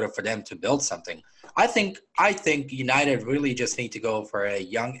in order for them to build something. I think United really just need to go for a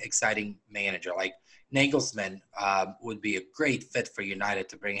young, exciting manager. Like Nagelsmann would be a great fit for United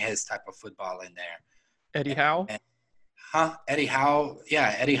to bring his type of football in there. Eddie Howe? Eddie Howe.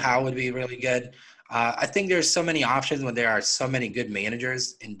 Yeah, Eddie Howe would be really good. I think there's so many options when there are so many good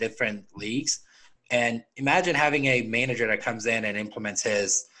managers in different leagues. And imagine having a manager that comes in and implements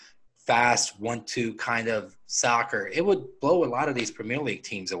his fast 1-2 kind of soccer. It would blow a lot of these Premier League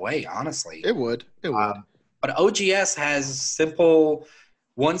teams away, honestly. It would. But OGS has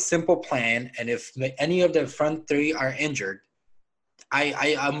one simple plan, and if any of the front three are injured,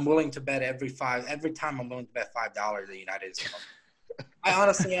 I'm willing to bet every time I'm willing to bet $5 that United is going. I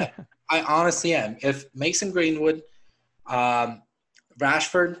honestly am. If Mason Greenwood,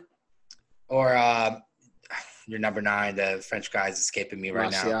 Rashford, or your number 9, the French guy is escaping me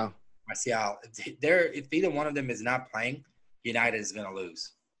right now. Martial. If either one of them is not playing, United is going to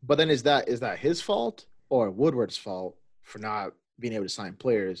lose. But then is that his fault or Woodward's fault for not being able to sign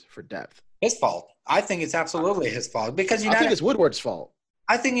players for depth? His fault. I think it's absolutely his fault because United. I think it's Woodward's fault.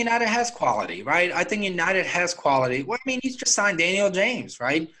 I think United has quality, right? I think United has quality. Well, I mean, he's just signed Daniel James,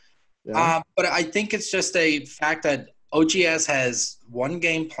 right? Yeah. But I think it's just a fact that OGS has one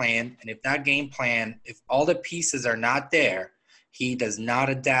game plan, and if that game plan, if all the pieces are not there, he does not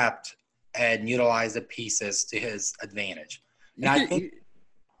adapt and utilize the pieces to his advantage. And I think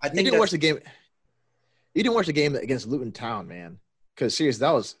you didn't watch the game. You didn't watch the game against Luton Town, man. Because seriously,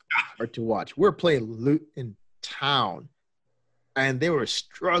 that was hard to watch. We're playing Luton Town, and they were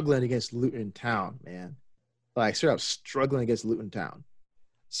struggling against Luton Town, man. Like straight up struggling against Luton Town.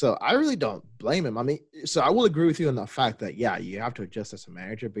 So I really don't blame him. I mean, so I will agree with you on the fact that, yeah, you have to adjust as a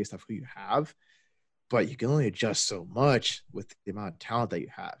manager based off who you have, but you can only adjust so much with the amount of talent that you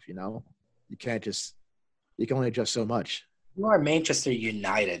have, you know? You can only adjust so much. You are Manchester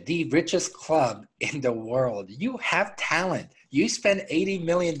United, the richest club in the world. You have talent. You spent $80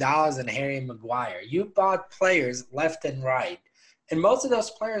 million in Harry Maguire. You bought players left and right. And most of those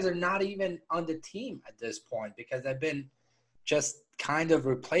players are not even on the team at this point because they've been just kind of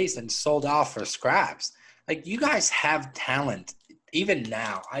replaced and sold off for scraps. Like, you guys have talent even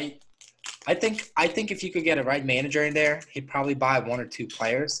now. I think if you could get a right manager in there, he'd probably buy 1 or 2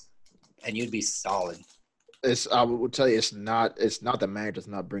 players and you'd be solid. I would tell you, it's not the manager's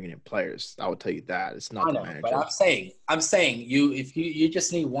not bringing in players. I would tell you that it's not I the know, manager. but I'm saying if you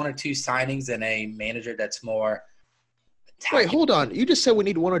just need 1 or 2 signings and a manager that's more. Wait, hold on. You just said we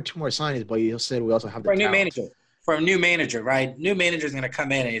need 1 or 2 more signings, but you said we also have the for a new talent. manager. For a new manager, right? New manager is going to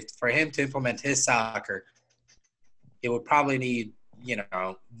come in, and for him to implement his soccer, it would probably need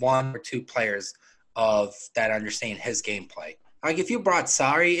 1 or 2 players of that understand his gameplay. Like if you brought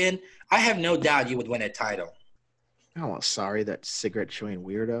Sarri in, I have no doubt you would win a title. Oh, sorry, that cigarette chewing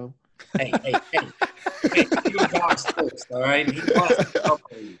weirdo. Hey, he wants first, all right? He wants to help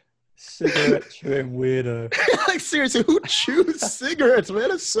you. Cigarette chewing weirdo. Like seriously, who chews cigarettes,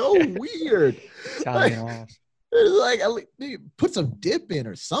 man? It's so weird. Italian ass. It's like dude, put some dip in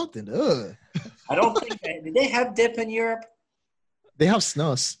or something. Ugh. I don't think did they have dip in Europe? They have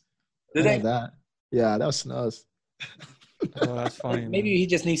snus. Did I they? know that? Yeah, that was snus. Oh, that's funny. Maybe he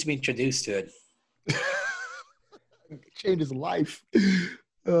just needs to be introduced to it. Change his life.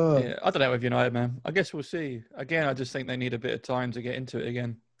 Yeah, I don't know with United, man. I guess we'll see. Again, I just think they need a bit of time to get into it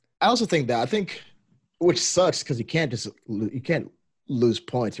again. I also think that which sucks because you can't lose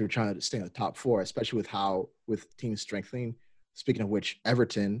points if you're trying to stay in the top 4, especially with teams strengthening. Speaking of which,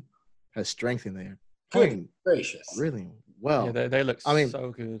 Everton has strengthened there. Good gracious. Really well. Yeah, they look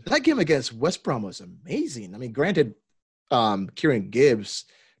so good. That game against West Brom was amazing. I mean, granted, Kieran Gibbs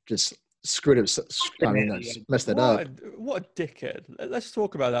just screwed it. Messed it up. What a dickhead. Let's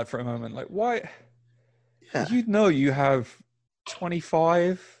talk about that for a moment. Like, why? Yeah. You have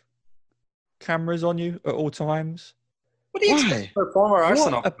 25 cameras on you at all times. What do you expect for a former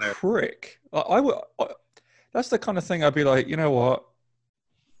Arsenal What a player? prick. That's the kind of thing I'd be like, you know what?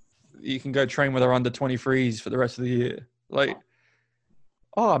 You can go train with our under 23s for the rest of the year. Like,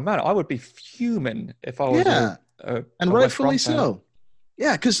 oh man, I would be fuming if I was and a rightfully West Brom fan. so.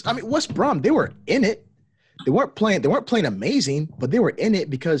 Yeah, because I mean, West Brom, they were in it. They weren't playing amazing, but they were in it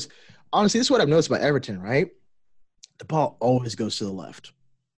because honestly, this is what I've noticed about Everton, right? The ball always goes to the left.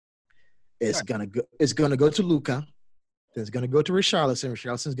 It's gonna go to Luka, then it's gonna go to Richarlison.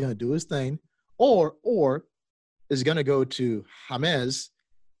 Richarlison's gonna do his thing, or it's gonna go to James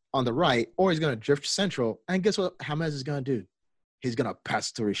on the right, or he's gonna drift central. And guess what James is gonna do? He's gonna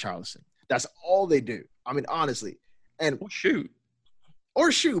pass to Richarlison. That's all they do. I mean, honestly, and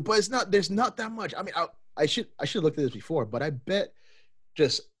Or shoot. but it's not. There's not that much. I mean, I should have looked at this before, but I bet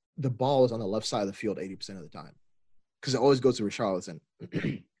just the ball is on the left side of the field 80% of the time because it always goes to Richarlison.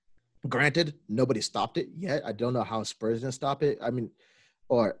 Granted, nobody stopped it yet. I don't know how Spurs gonna stop it. I mean,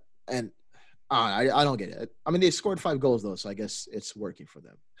 I don't get it. I mean, they scored 5 goals though, so I guess it's working for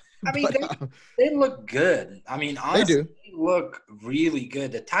them. I mean, they look good. I mean, honestly, they look really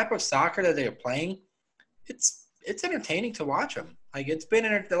good. The type of soccer that they're playing, it's entertaining to watch them. Like it's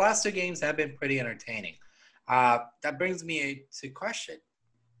been the last 2 games have been pretty entertaining. That brings me to question: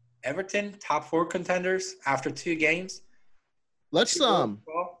 Everton top 4 contenders after 2 games. We'll get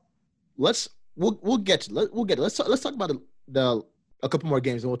to it. Let's talk about a couple more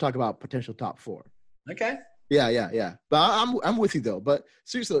games and we'll talk about potential top 4. Okay. Yeah. But I'm with you though. But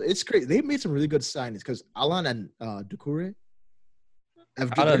seriously, it's crazy. They made some really good signings because Alan and Doucouré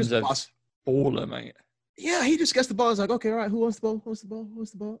have Alan's a baller, mate. Yeah, he just gets the ball. It's like, okay, all right, who wants the ball? Who wants the ball? Who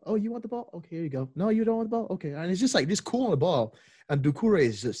wants the ball? Oh, you want the ball? Okay, here you go. No, you don't want the ball? Okay. And it's just like this cool on the ball. And Doucouré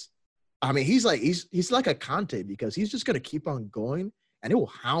is just, I mean, he's like a Conte because he's just gonna keep on going and it will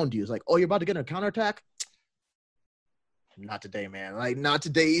hound you. It's like, oh, you're about to get a counterattack? Not today, man. Like, not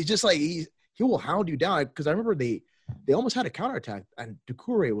today. He's just like he will hound you down. Because I remember they almost had a counterattack and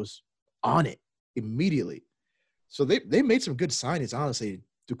Doucouré was on it immediately. So they made some good signings, honestly.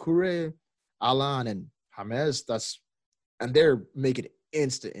 Doucouré, Alan, and James, and they're making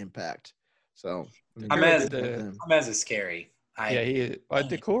instant impact. So James is scary.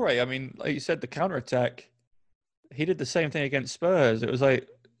 Doucouré, I mean, like you said, the counterattack, he did the same thing against Spurs. It was like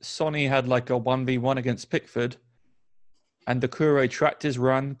Sonny had like a 1v1 against Pickford, and Doucouré tracked his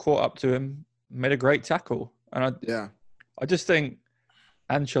run, caught up to him, made a great tackle. And I just think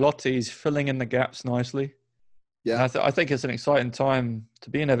Ancelotti's filling in the gaps nicely. Yeah, I think it's an exciting time to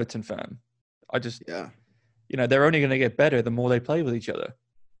be an Everton fan. They're only going to get better the more they play with each other.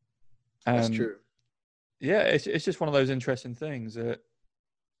 That's true. Yeah, it's just one of those interesting things.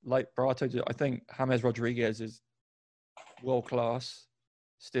 Like Barato, I think James Rodriguez is world class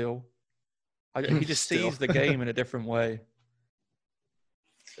still. He just sees the game in a different way.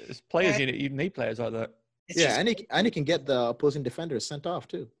 As players, you need players like that. And he can get the opposing defenders sent off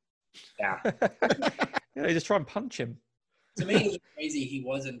too. Yeah. Yeah, they just try and punch him. To me, it was crazy he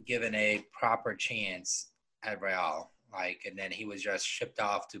wasn't given a proper chance at Real. Like, and then he was just shipped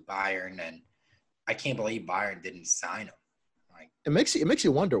off to Bayern, and I can't believe Bayern didn't sign him. Like, It makes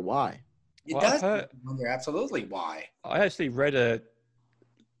you wonder why. it Well, does make you wonder absolutely why. I actually read a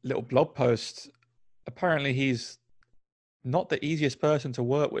little blog post. Apparently, he's not the easiest person to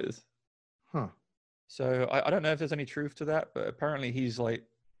work with. Huh. So I don't know if there's any truth to that, but apparently he's like,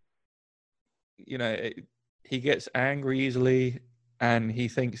 he gets angry easily, and he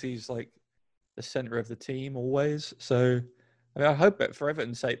thinks he's like the center of the team always. So I mean, I hope that for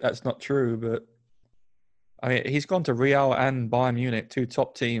Everton's sake that's not true, but I mean, he's gone to Real and Bayern Munich, two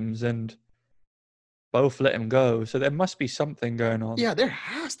top teams, and both let him go. So there must be something going on. Yeah, there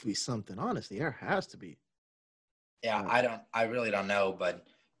has to be something. Honestly, there has to be. Yeah, I really don't know, but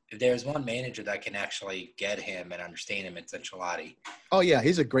if there's one manager that can actually get him and understand him, it's Ancelotti. Oh yeah,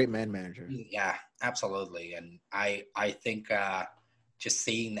 he's a great man manager. Yeah, absolutely. And I think just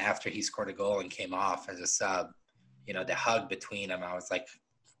seeing after he scored a goal and came off as a sub, the hug between them, I was like,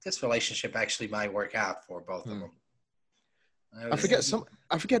 this relationship actually might work out for both of them. I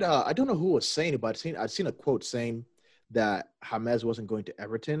forget. I don't know who was saying it, but I'd seen a quote saying that James wasn't going to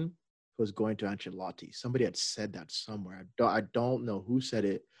Everton, he was going to Ancelotti. Somebody had said that somewhere. I don't know who said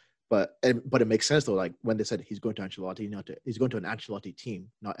it, but it makes sense though. Like when they said he's going to Ancelotti, he's going to an Ancelotti team,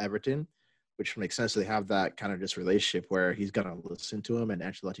 not Everton, which makes sense. They have that kind of just relationship where he's gonna listen to him, and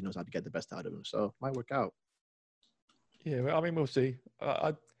Ancelotti knows how to get the best out of him. So it might work out. Yeah, well, I mean, we'll see.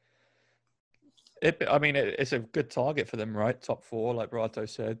 It's a good target for them, right? Top four, like Brato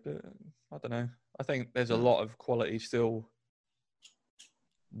said, but I don't know. I think there's a lot of quality still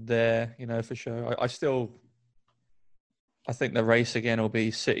there, for sure. I think the race again will be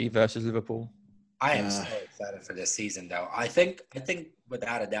City versus Liverpool. I am so excited for this season, though. I think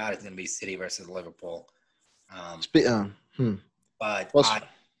without a doubt it's going to be City versus Liverpool. But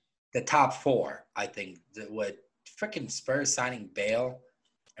the top four, I think, with freaking Spurs signing Bale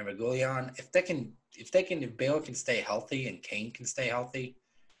and Reguilon, if Bale can stay healthy and Kane can stay healthy,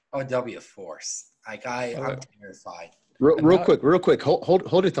 they'll be a force. Like I'm terrified. Real quick.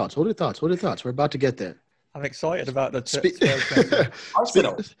 Hold your thoughts. We're about to get there. I'm excited about the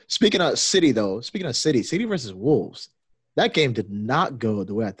Speaking of City, though, City versus Wolves, that game did not go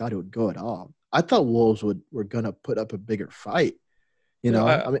the way I thought it would go at all. I thought Wolves were gonna put up a bigger fight.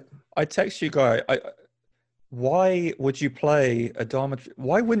 I text you guys. Why would you play Adama?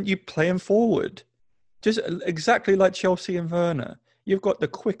 Why wouldn't you play him forward? Just exactly like Chelsea and Werner. You've got the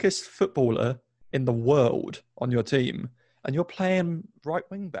quickest footballer in the world on your team, and you're playing right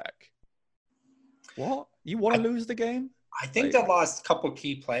wing back. What? You want to lose the game? I think they lost a couple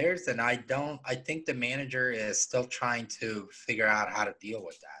key players, and I think the manager is still trying to figure out how to deal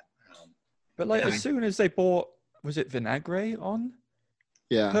with that. But as soon as they bought, was it Vinagre on?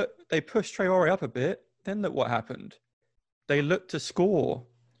 Yeah. They pushed Traore up a bit. Then look what happened. They looked to score.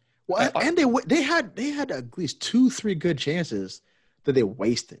 Well, and they had at least 2-3 good chances that they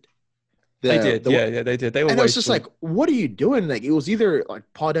wasted. They did. They did. They were. And it was just like, what are you doing? Like it was either like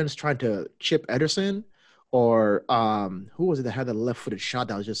Paul Dennis trying to chip Ederson, or who was it that had the left-footed shot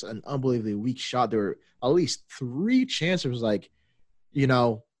that was just an unbelievably weak shot. There were at least 3 chances. Like, you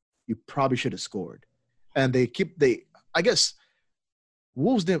probably should have scored. And I guess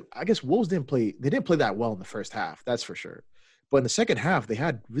Wolves didn't play. They didn't play that well in the first half. That's for sure. But in the second half, they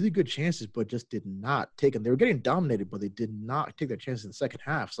had really good chances, but just did not take them. They were getting dominated, but they did not take their chances in the second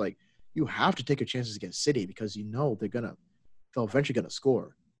half. It's like you have to take your chances against City because they'll eventually gonna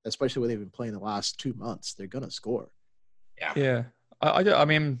score. Especially when they've been playing the last 2 months, they're gonna score. Yeah. Yeah. I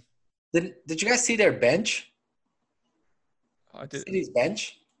mean, did you guys see their bench? I did. City's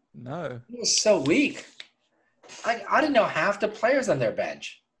bench? No. It was so weak. I didn't know half the players on their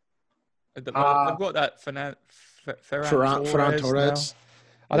bench. I've got that Ferran Torres.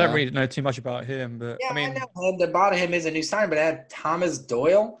 I don't really know too much about him, but yeah, I mean, know the bottom of him is a new sign, but they had Thomas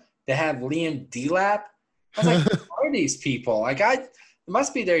Doyle. They have Liam Delap. I was like, who are these people? Like, it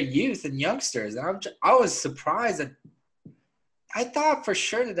must be their youth and youngsters. And I was surprised that I thought for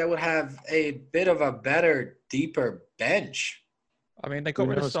sure that they would have a bit of a better, deeper bench. I mean, they got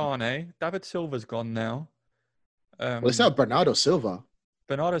rid of Sane. David Silva's gone now. Well, it's not Bernardo Silva.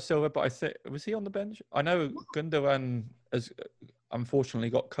 Bernardo Silva, but I think was he on the bench? I know Gundogan has unfortunately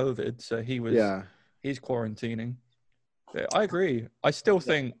got COVID, so he's quarantining. But I agree. I still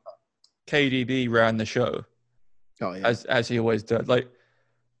think KDB ran the show. Oh yeah, as he always does. Like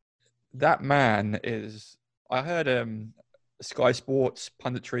that man is. I heard Sky Sports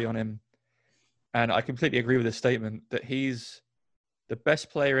punditry on him, and I completely agree with his statement that he's the best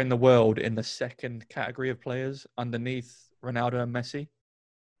player in the world in the second category of players underneath Ronaldo and Messi.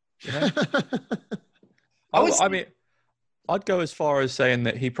 You know? I'd go as far as saying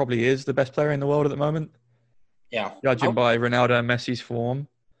that he probably is the best player in the world at the moment, Yeah. judging by Ronaldo and Messi's form.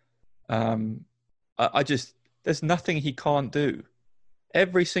 I just there's nothing he can't do.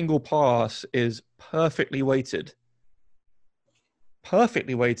 Every single pass is perfectly weighted.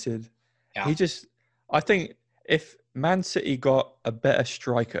 Perfectly weighted. Yeah. I think if Man City got a better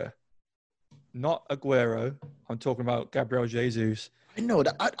striker, not Aguero, I'm talking about Gabriel Jesus. I know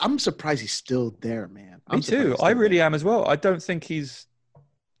that. I'm surprised he's still there, man. Me too. I really am as well. I don't think he's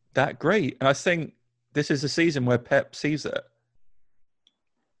that great. And I think this is a season where Pep sees it.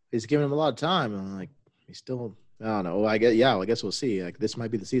 He's giving him a lot of time, and like he's still. I don't know. I guess we'll see. Like this might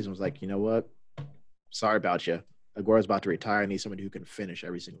be the season. I was like, you know what? Sorry about you. Aguero's about to retire. I need somebody who can finish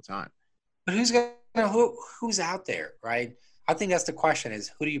every single time. But who's out there, right? I think that's the question: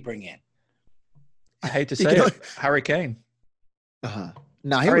 is who do you bring in? I hate to say it, Harry Kane.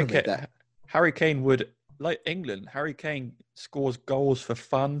 No, he wouldn't make that. Harry Kane would, like England, Harry Kane scores goals for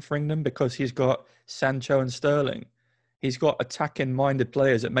fun for England because he's got Sancho and Sterling. He's got attacking-minded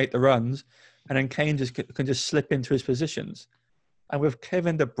players that make the runs, and then Kane can just slip into his positions. And with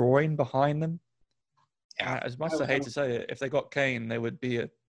Kevin De Bruyne behind them, as much as I hate to say it, if they got Kane, they would be a...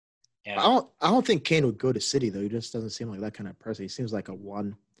 Yeah. I don't think Kane would go to City, though. He just doesn't seem like that kind of person. He seems like a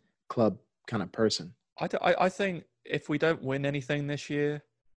one-club kind of person. I think if we don't win anything this year,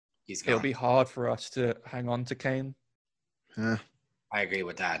 it'll be hard for us to hang on to Kane. I agree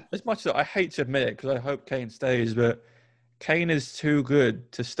with that. As much as I hate to admit it, because I hope Kane stays, but Kane is too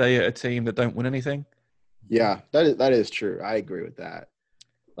good to stay at a team that don't win anything. Yeah, that is true. I agree with that.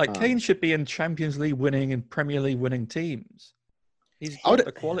 Like Kane should be in Champions League winning and Premier League winning teams. He's got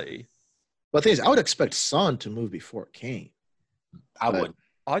the quality. But the thing is, I would expect Son to move before Kane. I would.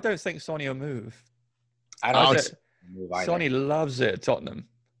 I don't think Sonny will move. I don't move either. Sonny loves it at Tottenham.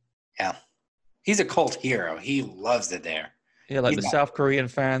 Yeah. He's a cult hero. He loves it there. Yeah, like the South Korean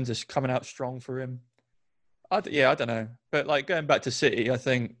fans are coming out strong for him. I don't know. But like going back to City, I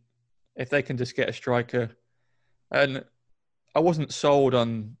think if they can just get a striker, and I wasn't sold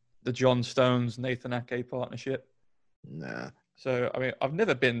on the John Stones Nathan Ake partnership. Nah. So I mean, I've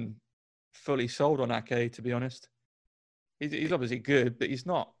never been fully sold on Ake, to be honest. He's obviously good, but he's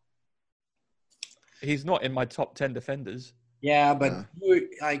not in my top 10 defenders. Yeah, but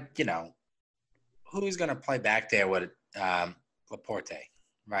who's gonna play back there with Laporte,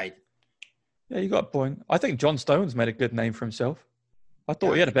 right? Yeah, you got a point. I think John Stones made a good name for himself. I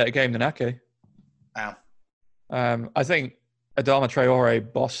thought he had a better game than Ake. Wow. I think Adama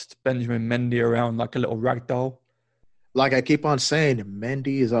Traore bossed Benjamin Mendy around like a little ragdoll. Like I keep on saying,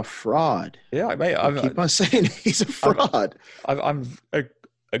 Mendy is a fraud. Yeah, mate. I keep on saying he's a fraud. I'm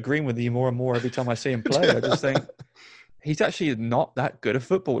agreeing with you more and more every time I see him play. I just think he's actually not that good a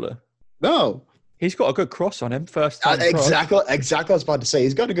footballer. No. He's got a good cross on him. First time exactly. I was about to say.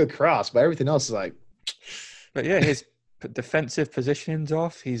 He's got a good cross, but everything else is like... But yeah, his defensive positioning's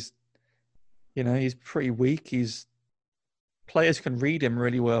off. He's pretty weak. Players can read him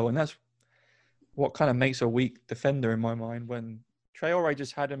really well, and that's what kind of makes a weak defender in my mind. When Traore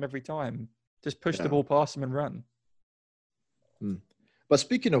just had him every time, just push the ball past him and run. But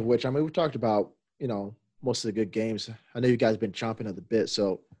speaking of which, I mean, we've talked about most of the good games. I know you guys have been chomping at the bit.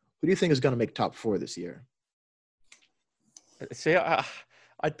 So, who do you think is going to make top 4 this year? See, I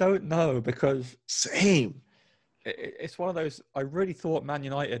don't know because same. It's one of those. I really thought Man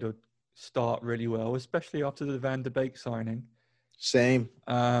United would start really well, especially after the Van de Beek signing. Same.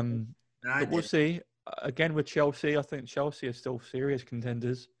 But we'll see. Again, with Chelsea, I think Chelsea are still serious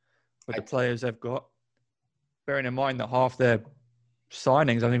contenders with the players they've got. Bearing in mind that half their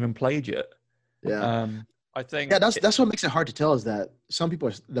signings haven't even played yet. Yeah. I think. Yeah, that's what makes it hard to tell is that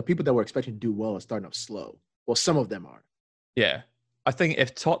the people that we're expecting to do well are starting off slow. Well, some of them are. Yeah. I think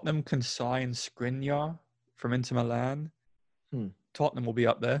if Tottenham can sign Skriniar from Inter Milan, Tottenham will be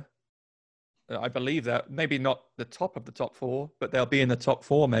up there. I believe that. Maybe not the top of the top 4, but they'll be in the top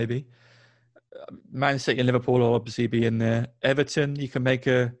 4 maybe. Man City and Liverpool will obviously be in there. Everton, you can make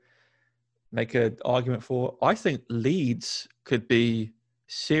an argument for. I think Leeds could be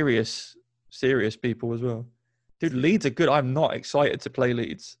serious people as well. Dude, Leeds are good. I'm not excited to play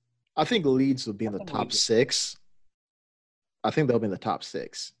Leeds. I think Leeds will be in the top 6. I think they'll be in the top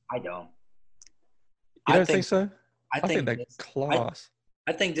 6. I don't. You don't think so? I think they're class.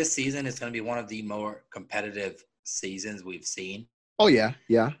 I think this season is going to be one of the more competitive seasons we've seen. Oh, yeah.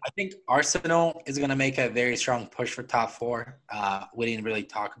 Yeah. I think Arsenal is going to make a very strong push for top 4. We didn't really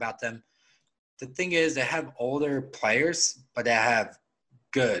talk about them. The thing is, they have older players, but they have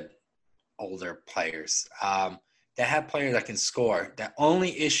good older players. They have players that can score. The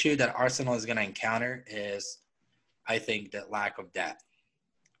only issue that Arsenal is going to encounter is I think that lack of depth.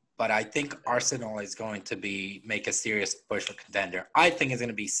 But I think Arsenal is going to make a serious push for contender. I think it's going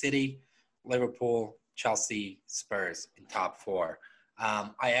to be City, Liverpool, Chelsea, Spurs in top 4.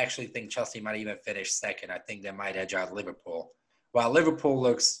 I actually think Chelsea might even finish second. I think they might edge out Liverpool. While Liverpool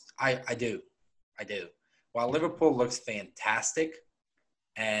looks – I do. While Liverpool looks fantastic,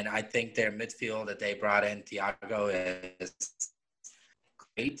 and I think their midfield that they brought in, Thiago, is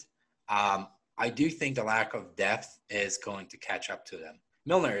great, I do think the lack of depth is going to catch up to them.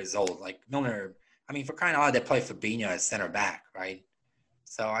 Milner is old. Like, Milner – I mean, for crying out loud, they play Fabinho as center back, right?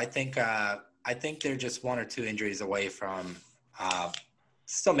 So I think they're just 1 or 2 injuries away from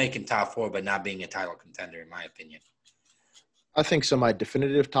still making top 4, but not being a title contender, in my opinion. I think so. My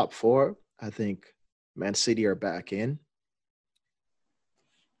definitive top 4, I think Man City are back in.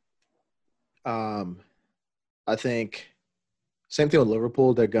 I think same thing with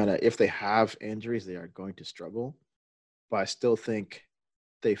Liverpool. They're gonna, if they have injuries, they are going to struggle. But I still think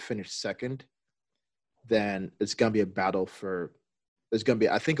they finish second. Then it's gonna be a battle for. There's gonna be.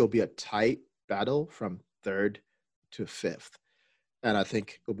 I think it'll be a tight battle from 3rd to 5th, and I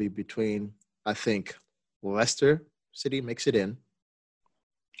think it'll be between. I think Leicester City makes it in.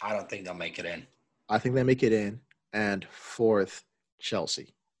 I don't think they'll make it in. I think they make it in, and 4th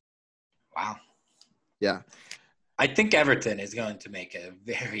Chelsea. Wow. Yeah. I think Everton is going to make a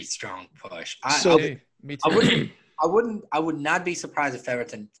very strong push. Me too. I would not be surprised if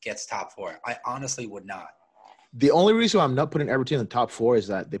Everton gets top 4. I honestly would not. The only reason why I'm not putting Everton in the top 4 is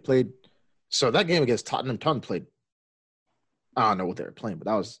that they played – so that game against Tottenham played – I don't know what they were playing, but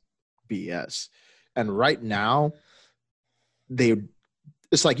that was BS. And right now,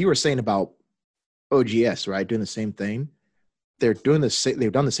 it's like you were saying about OGS, right, doing the same thing. They've done the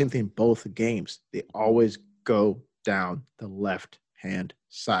same thing in both games. They always go down the left-hand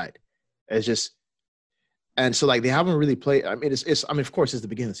side. It's just – and so, like, they haven't really played. I mean, of course, it's the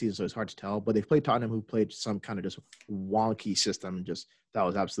beginning of the season, so it's hard to tell. But they've played Tottenham, who played some kind of just wonky system, and just that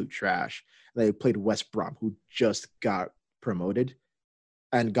was absolute trash. And they played West Brom, who just got promoted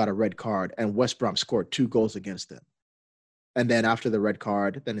and got a red card. And West Brom scored 2 goals against them. And then after the red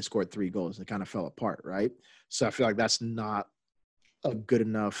card, then they scored 3 goals. It kind of fell apart, right? So I feel like that's not a good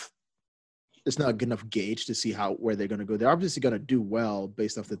enough. It's not a good enough gauge to see where they're going to go. They're obviously going to do well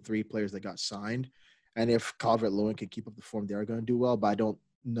based off the 3 players that got signed. And if Calvert-Lewin can keep up the form, they are going to do well. But I don't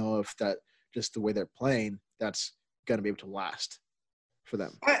know if that just the way they're playing, that's going to be able to last for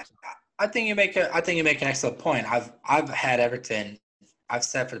them. I think you make an excellent point. I've had Everton. I've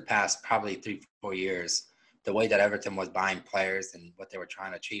said for the past probably 3-4 years the way that Everton was buying players and what they were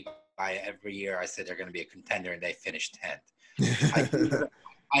trying to achieve. By every year, I said they're going to be a contender, and they finished 10th.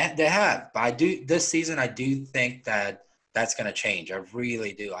 They have, but this season. I do think that that's going to change. I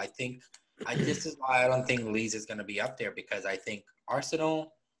really do. I think. This is why I don't think Leeds is going to be up there, because I think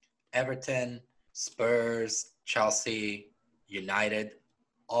Arsenal, Everton, Spurs, Chelsea, United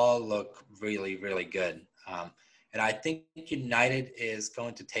all look really, really good. And I think United is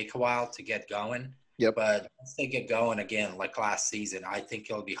going to take a while to get going. Yep. But once they get going again, like last season, I think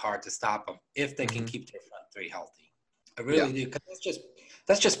it'll be hard to stop them if they can keep their front 3 healthy. I really do, because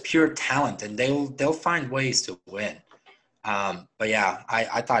that's just pure talent, and they'll find ways to win. But yeah,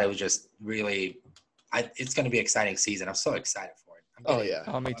 I thought it was just really, it's going to be an exciting season. I'm so excited for it.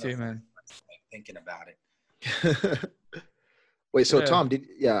 Oh, me too, man. Thinking about it. Wait, so Tom,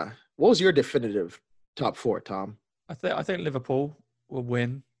 what was your definitive top 4, Tom? I think Liverpool will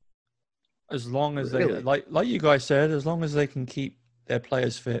win, as long as Really? they, like you guys said, as long as they can keep their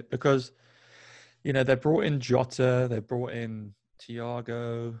players fit, because, you know, they brought in Jota, they brought in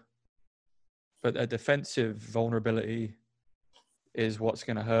Thiago, but their defensive vulnerability is what's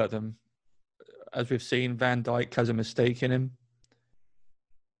going to hurt them. As we've seen, Van Dijk has a mistake in him.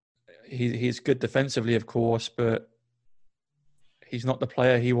 He's good defensively, of course, but he's not the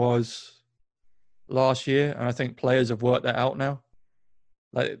player he was last year. And I think players have worked that out now.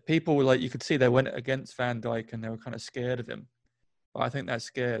 Like, people, like, you could see they went against Van Dijk and they were kind of scared of him. But I think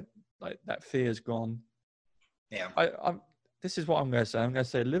that fear's gone. Yeah. This is what I'm going to say. I'm going to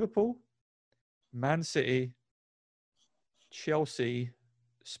say Liverpool, Man City, Chelsea,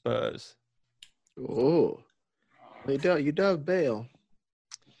 Spurs. Oh, you dove Bale.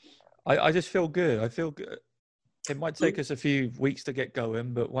 I just feel good. I feel good. It might take us a few weeks to get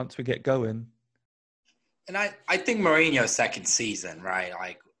going, but once we get going. And I think Mourinho's second season, right?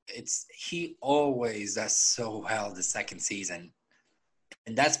 Like, he always does so well the second season.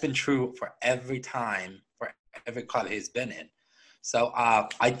 And that's been true for every club he's been in. So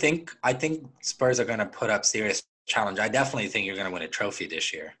I think Spurs are going to put up serious challenge. I definitely think you're going to win a trophy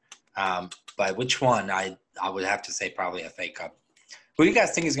this year. But which one? I would have to say probably FA Cup. Who do you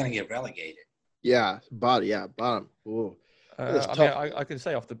guys think is going to get relegated? Yeah, bottom. Ooh. I mean, I can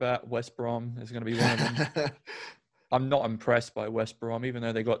say off the bat, West Brom is going to be one of them. I'm not impressed by West Brom, even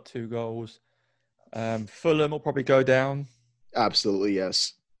though they got 2 goals. Fulham will probably go down. Absolutely,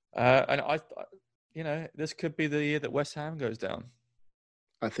 yes. And this could be the year that West Ham goes down.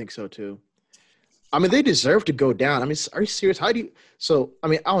 I think so too. I mean, they deserve to go down. I mean, are you serious? How do you? So, I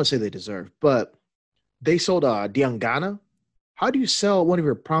mean, I won't say they deserve, but they sold Diangana. How do you sell one of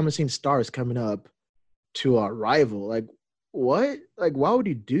your promising stars coming up to a rival? Like, what? Like, why would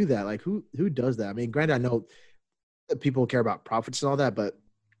you do that? Like, who does that? I mean, granted, I know people care about profits and all that, but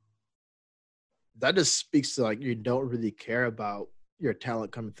that just speaks to, like, you don't really care about your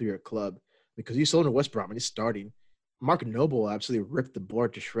talent coming through your club, because you sold him to West Brom and he's starting. Mark Noble absolutely ripped the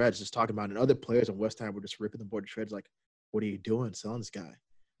board to shreds, just talking about it. And other players on West Ham were just ripping the board to shreds. Like, what are you doing selling this guy?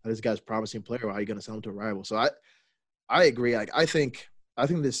 This guy's a promising player. How are you going to sell him to a rival? So I agree. Like, I think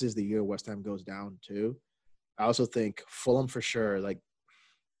this is the year West Ham goes down too. I also think Fulham for sure. Like,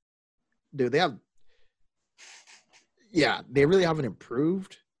 dude, they really haven't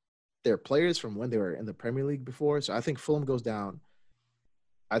improved their players from when they were in the Premier League before. So I think Fulham goes down.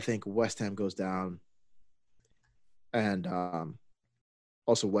 I think West Ham goes down. And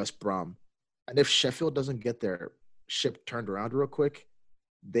also West Brom. And if Sheffield doesn't get their ship turned around real quick,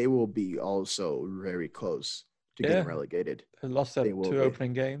 they will be also very close to getting relegated. They lost their 2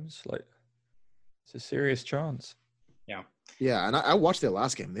 opening games. Like, it's a serious chance. Yeah. Yeah, and I watched their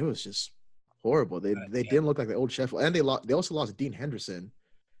last game. It was just horrible. They didn't look like the old Sheffield. And they also lost Dean Henderson.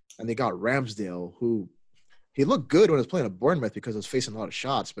 And they got Ramsdale, who he looked good when he was playing at Bournemouth because he was facing a lot of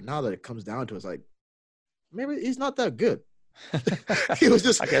shots. But now that it comes down to it, it's like, maybe he's not that good. He was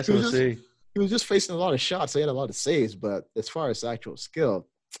just. I guess we'll see. He was just facing a lot of shots. So he had a lot of saves, but as far as actual skill,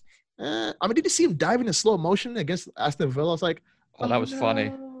 I mean, did you see him diving in slow motion against Aston Villa? I was like, oh, that was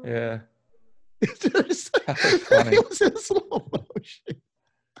funny. Yeah, that was funny. It was in slow motion.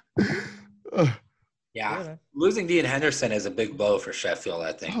 Yeah, losing Dean Henderson is a big blow for Sheffield,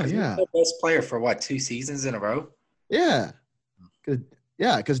 I think. Oh, yeah. He's the best player for 2 seasons in a row? Yeah.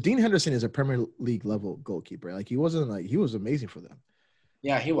 Because Dean Henderson is a Premier League level goalkeeper. Like, he was amazing for them.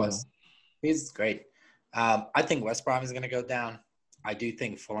 Yeah, he was. He's great. I think West Brom is going to go down. I do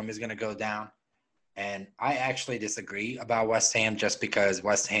think Fulham is going to go down. And I actually disagree about West Ham just because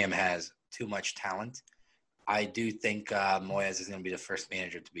West Ham has too much talent. I do think Moyes is going to be the first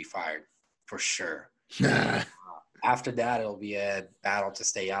manager to be fired, for sure. After that, it'll be a battle to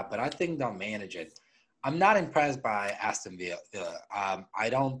stay out. But I think they'll manage it. I'm not impressed by Aston Villa. I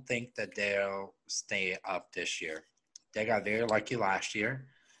don't think that they'll stay up this year. They got very lucky last year.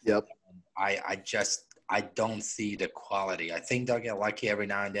 Yep. I don't see the quality. I think they'll get lucky every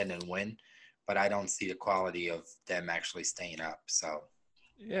now and then and win, but I don't see the quality of them actually staying up. So,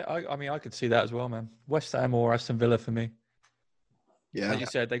 yeah, I mean, I could see that as well, man. West Ham or Aston Villa for me. Yeah. Like you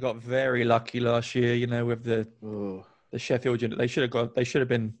said, they got very lucky last year, with the Sheffield. They should have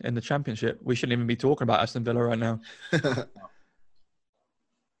been in the Championship. We shouldn't even be talking about Aston Villa right now.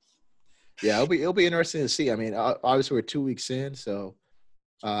 Yeah, it'll be interesting to see. I mean, obviously we're 2 weeks in, so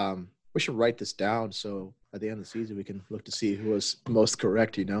we should write this down so at the end of the season we can look to see who was most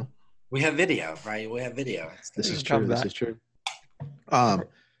correct. We have video, right? We have video. This is true.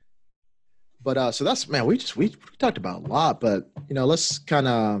 But so that's, man, we talked about a lot, but let's kind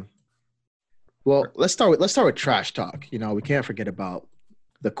of let's start with trash talk. We can't forget about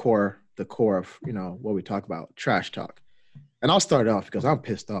the core of what we talk about, trash talk. And I'll start off because I'm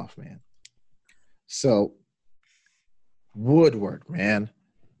pissed off, man. So Woodward, man.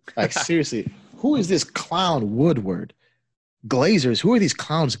 Like, seriously, who is this clown Woodward? Glazers, who are these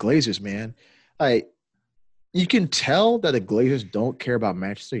clowns Glazers, man? Like, you can tell that the Glazers don't care about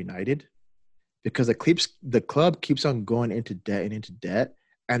Manchester United because the club keeps on going into debt,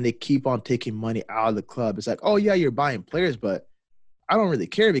 and they keep on taking money out of the club. It's like, oh, yeah, you're buying players, but I don't really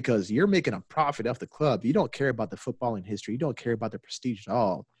care because you're making a profit off the club. You don't care about the footballing history. You don't care about the prestige at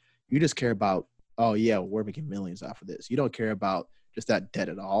all. You just care about, oh, yeah, we're making millions off of this. You don't care about just that debt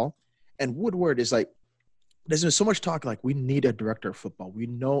at all. And Woodward is like, there's been so much talk like we need a director of football.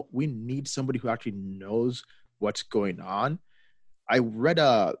 We need somebody who actually knows what's going on. I read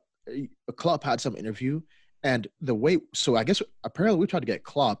a Klopp had some interview, and so I guess apparently we tried to get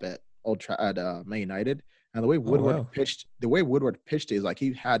Klopp at Man United, and the way Woodward pitched it is like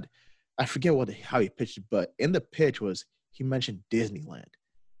he had, I forget how he pitched it, but in the pitch was he mentioned Disneyland.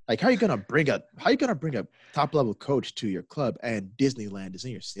 Like, how are you gonna bring a top level coach to your club and Disneyland is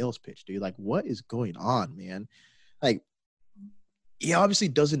in your sales pitch, dude? Like, what is going on, man? Like, he obviously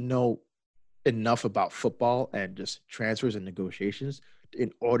doesn't know enough about football and just transfers and negotiations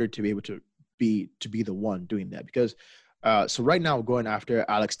in order to be able to be the one doing that. Because so right now we're going after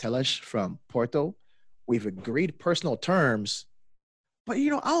Alex Telles from Porto. We've agreed personal terms, but I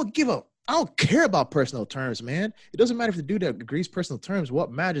don't care about personal terms, man. It doesn't matter if the dude agrees personal terms.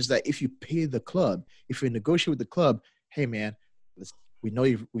 What matters is that if you pay the club, if you negotiate with the club, hey man, we know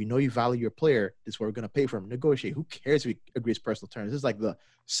you value your player. This is what we're gonna pay for him. Negotiate. Who cares if he agrees personal terms? This is like the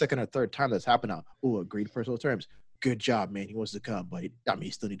second or third time that's happened now. Oh, agreed personal terms. Good job, man. He wants to come, but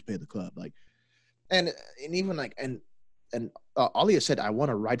he still need to pay the club. Like, and even like and Ollie has said, I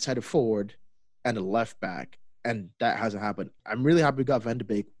want a right-sided forward and a left back, and that hasn't happened. I'm really happy we got Van de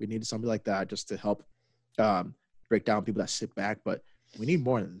Beek. We needed somebody like that just to help break down people that sit back, but we need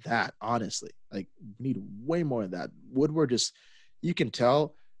more than that, honestly. Like, we need way more than that. Woodward just, you can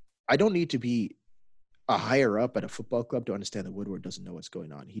tell, I don't need to be a higher up at a football club to understand that Woodward doesn't know what's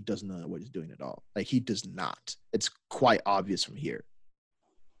going on. He doesn't know what he's doing at all. Like, he does not. It's quite obvious from here.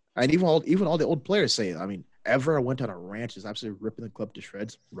 And even all the old players say it. I mean, Ever went on a rant, is absolutely ripping the club to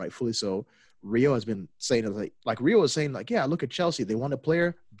shreds, rightfully so. Rio has been saying it like Rio was saying, like, yeah, look at Chelsea. They want a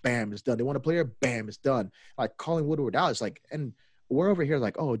player, bam, it's done. They want a player, bam, it's done. Like, calling Woodward out, it's like, and we're over here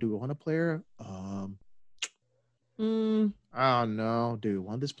like, oh, do we want a player? I don't know. Do we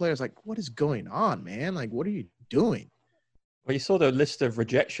want this player? It's like, what is going on, man? Like, what are you doing? Well, you saw the list of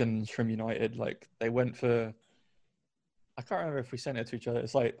rejections from United. Like, they went for, I can't remember if we sent it to each other.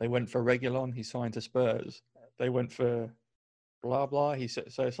 It's like they went for Reguilon. He signed to Spurs. They went for blah, blah.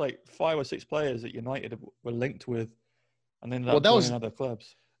 So it's like 5 or 6 players that United were linked with, and then that was other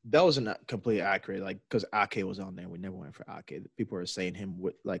clubs. That wasn't completely accurate, like, because Ake was on there. We never went for Ake. People are saying him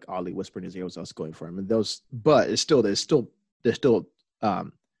with, like, Ollie whispering his ear was us going for him, and but there's still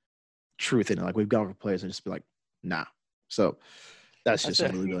truth in it. Like, we've gone for players and just be like, nah. So that's just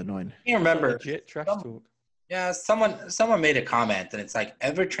really annoying. You remember Legit trash talk. Yeah, someone made a comment, and it's like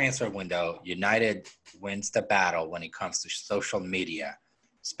every transfer window, United wins the battle when it comes to social media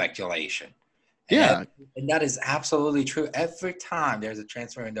speculation. And that is absolutely true. Every time there's a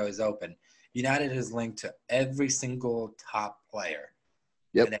transfer window is open, United is linked to every single top player.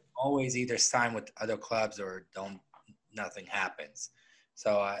 Yep. And they always either sign with other clubs or nothing happens.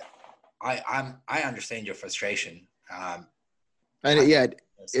 So I understand your frustration.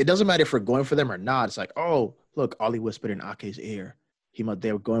 It doesn't matter if we're going for them or not. It's like, oh, look, Ollie whispered in Ake's ear.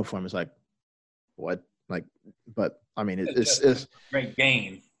 They were going for him. It's like, what? Like, but I mean, it's great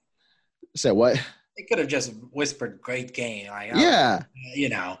game. Say what? They could have just whispered great game. Like, yeah.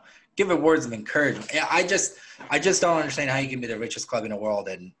 Give it words of encouragement. I just don't understand how you can be the richest club in the world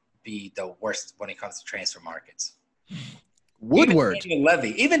and be the worst when it comes to transfer markets. Woodward.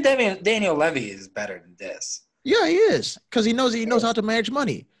 Even Daniel Levy is better than this. Yeah, he is, because he knows how to manage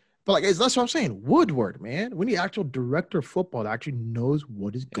money. But like, that's what I'm saying. Woodward, man, we need actual director of football that actually knows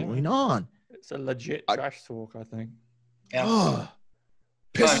what is going on. It's a legit trash talk, I think. Yeah.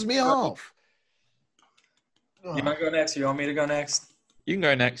 Pisses me off. You want to go next? Or you want me to go next? You can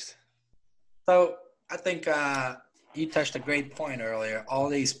go next. So I think you touched a great point earlier. All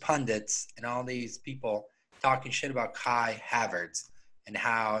these pundits and all these people talking shit about Kai Havertz and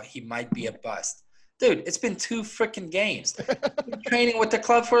how he might be a bust. Dude, it's been 2 freaking games. He's been training with the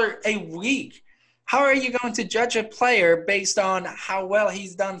club for a week. How are you going to judge a player based on how well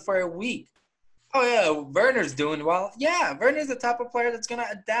he's done for a week? Oh, yeah, Werner's doing well. Yeah, Werner's the type of player that's going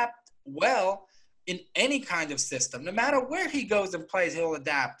to adapt well in any kind of system. No matter where he goes and plays, he'll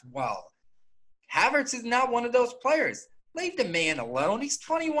adapt well. Havertz is not one of those players. Leave the man alone. He's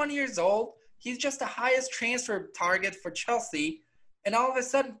 21 years old. He's just the highest transfer target for Chelsea. And all of a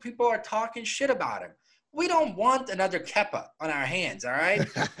sudden, people are talking shit about him. We don't want another Kepa on our hands, all right?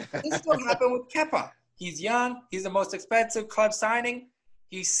 This is what happened with Kepa. He's young. He's the most expensive club signing.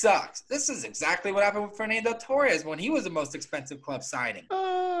 He sucks. This is exactly what happened with Fernando Torres when he was the most expensive club signing.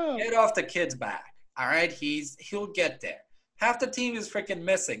 Get off the kid's back, all right? He'll get there. Half the team is freaking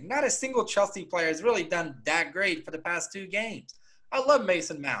missing. Not a single Chelsea player has really done that great for the past 2 games. I love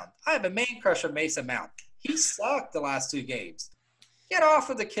Mason Mount. I have a main crush on Mason Mount. He sucked the last 2 games. Get off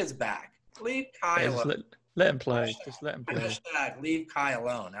of the kid's back. Leave Kai alone. Let him play. Just let him play. Leave Kai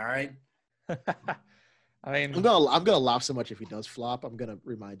alone, all right? I mean, I'm gonna laugh so much if he does flop. I'm gonna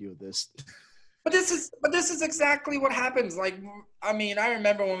remind you of this. But this is exactly what happens. Like, I mean, I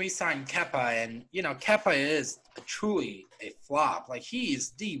remember when we signed Kepa, and Kepa is truly a flop. Like, he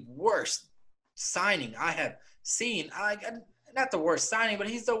is the worst signing I have seen. Not the worst signing, but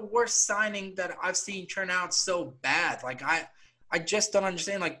he's the worst signing that I've seen turn out so bad. Like, I just don't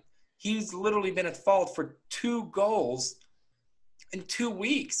understand. Like, he's literally been at fault for 2 goals in 2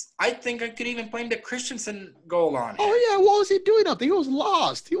 weeks. I think I could even blame the Christensen goal on him. Oh yeah, what was he doing up there? He was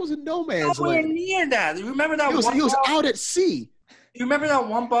lost. He was in no man's Nowhere land. near that. You remember that He was ball? out at sea. You remember that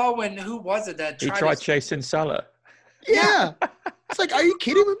one ball when who was it that He tried tried to- chasing Salah. Yeah. It's like, are you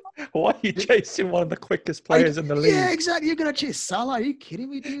kidding me? Why are you chasing one of the quickest players in the league? Yeah, exactly. You're gonna chase Salah? Are you kidding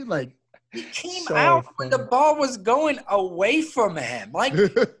me, dude? Like, He came So out when the funny. ball was going away from him. Like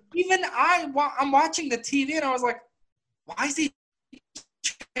even I'm watching the TV and I was like, why is he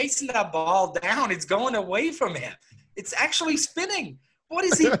chasing that ball down? It's going away from him. It's actually spinning. What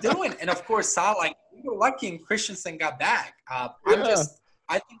is he doing? And of course, Salah, like, we were lucky and Christensen got back. I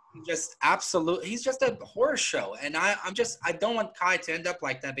think he's just a horror show. And I don't want Kai to end up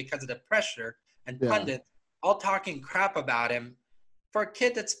like that because of the pressure and pundits all talking crap about him for a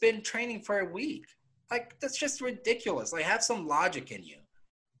kid that's been training for a week. Like, that's just ridiculous. Like, have some logic in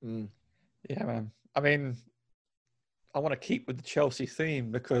you. Yeah, man. I mean, I want to keep with the Chelsea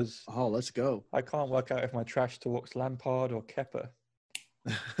theme because let's go. I can't work out if my trash talk's Lampard or Kepa.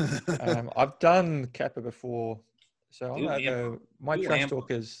 I've done Kepa before, so I'm going to go. My trash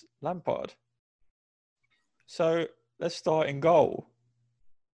talk is Lampard. So let's start in goal.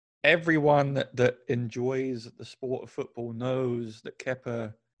 Everyone that enjoys the sport of football knows that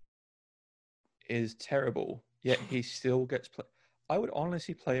Kepa is terrible, yet he still gets play. I would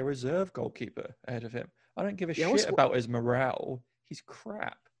honestly play a reserve goalkeeper ahead of him. I don't give a shit about his morale. He's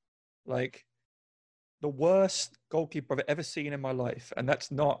crap. Like, the worst goalkeeper I've ever seen in my life, and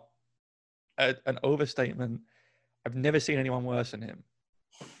that's not an overstatement. I've never seen anyone worse than him.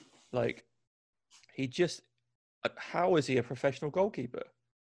 Like, how is he a professional goalkeeper?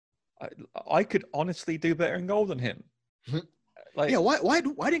 I could honestly do better in goal than him. Like, yeah, why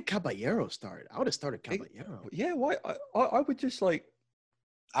didn't Caballero start? I would have started Caballero. Yeah, why? I would just like.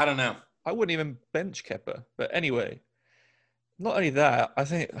 I don't know. I wouldn't even bench Kepa. But anyway, not only that, I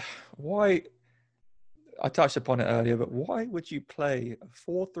think why. I touched upon it earlier, but why would you play a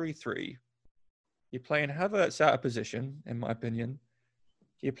 4-3-3? You're playing Havertz out of position, in my opinion.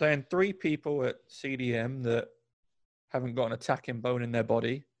 You're playing 3 people at CDM that haven't got an attacking bone in their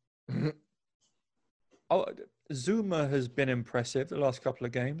body. Zuma has been impressive the last couple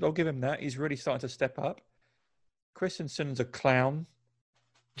of games. I'll give him that. He's really starting to step up. Christensen's a clown.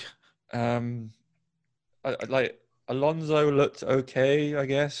 Like Alonso looked okay, I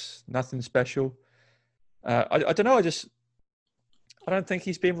guess. Nothing special. I don't know. I don't think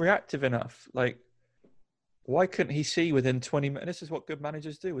he's been reactive enough. Like, why couldn't he see within 20 minutes? This is what good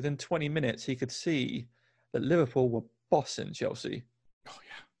managers do. Within 20 minutes, he could see that Liverpool were bossing Chelsea. Oh,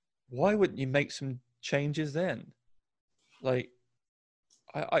 yeah. Why wouldn't you make some changes then? Like,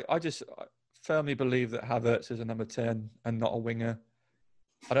 I just firmly believe that Havertz is a number 10 and not a winger.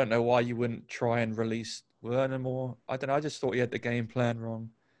 I don't know why you wouldn't try and release Werner more. I don't know. I just thought he had the game plan wrong.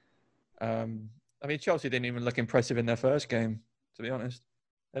 I mean, Chelsea didn't even look impressive in their first game, to be honest.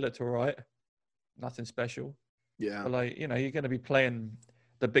 They looked all right. Nothing special. Yeah. But, like, you know, you're going to be playing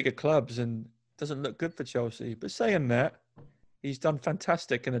the bigger clubs and it doesn't look good for Chelsea. But saying that, he's done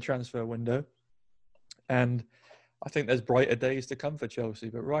fantastic in the transfer window. And I think there's brighter days to come for Chelsea.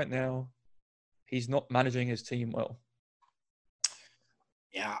 But right now, he's not managing his team well.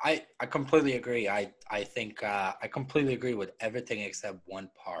 Yeah, I completely agree. I think I completely agree with everything except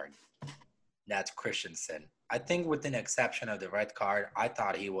one part. That's Christensen. I think with an exception of the red card, I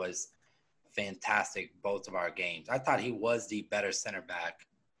thought he was fantastic both of our games. I thought he was the better center back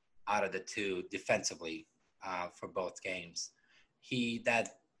out of the two defensively for both games.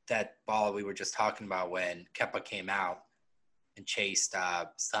 That ball we were just talking about when Kepa came out and chased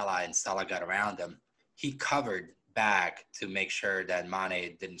Salah and Salah got around him, he covered back to make sure that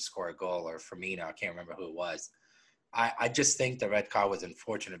Mane didn't score a goal, or Firmino, I can't remember who it was. I just think the red card was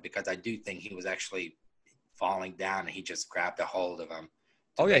unfortunate because I do think he was actually falling down and he just grabbed a hold of him.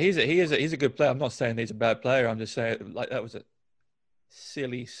 Oh yeah, he's a good player. I'm not saying he's a bad player. I'm just saying, like, that was a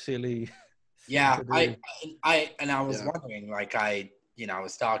silly. Yeah, I was wondering, like, I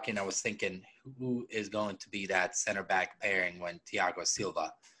was thinking, who is going to be that center back pairing when Thiago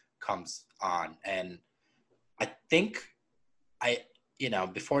Silva comes on? And I think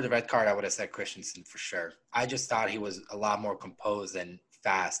before the red card, I would have said Christensen for sure. I just thought he was a lot more composed and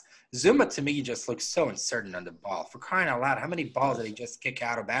fast. Zuma, to me, just looks so uncertain on the ball. For crying out loud, how many balls did he just kick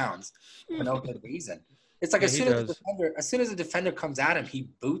out of bounds for no good reason? It's like as soon as the defender comes at him, he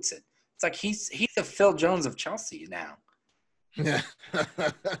boots it. It's like he's the Phil Jones of Chelsea now. Yeah.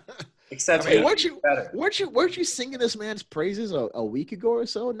 Except weren't you singing this man's praises a week ago or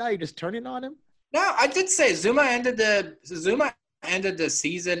so? Now you're just turning on him? No, I did say Zuma ended the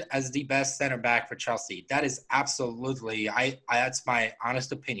season as the best center back for Chelsea. That is absolutely, that's my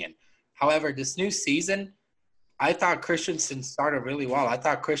honest opinion. However, this new season, I thought Christensen started really well. I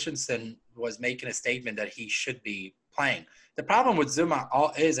thought Christensen was making a statement that he should be playing. The problem with Zuma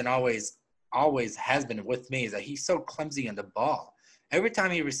is and always has been with me is that he's so clumsy on the ball. Every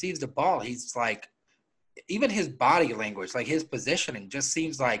time he receives the ball, he's like, even his body language, like his positioning, just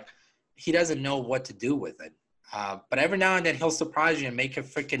seems like he doesn't know what to do with it. But every now and then he'll surprise you and make a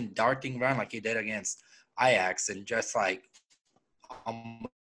freaking darting run like he did against Ajax and just like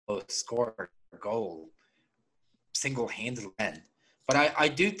almost score a goal single-handedly. But I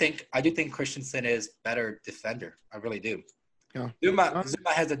do think Christensen is better defender. I really do. Yeah. Zuma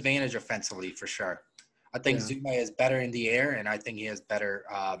has advantage offensively for sure. I think Yeah. Zuma is better in the air, and I think he has better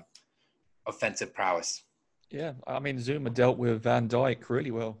offensive prowess. Yeah, I mean, Zuma dealt with Van Dijk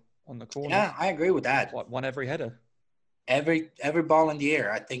really well on the corner. Yeah, I agree with that. Won every header. Every ball in the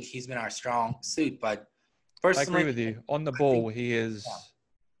air, I think he's been our strong suit. But I personally, agree with you. On the ball, he is.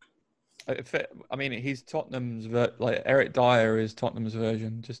 I mean, he's Tottenham's like Eric Dyer is Tottenham's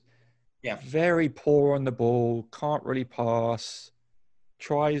version. Just very poor on the ball. Can't really pass.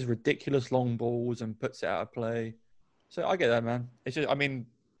 Tries ridiculous long balls and puts it out of play. So I get that, man. It's just, I mean,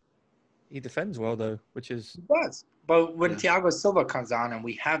 he defends well though, which is. He does. But when Thiago Silva comes on and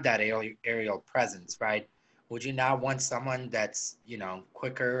we have that aerial presence, right? Would you now want someone that's,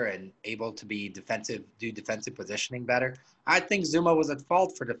 quicker and able to be do defensive positioning better? I think Zuma was at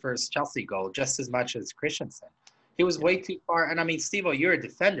fault for the first Chelsea goal just as much as Christensen. He was way too far. And I mean, Steve-O, you're a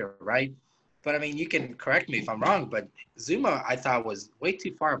defender, right? But I mean, you can correct me if I'm wrong, but Zuma, I thought, was way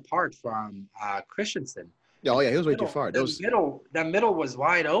too far apart from Christensen. Oh, yeah, he was way too far. The middle was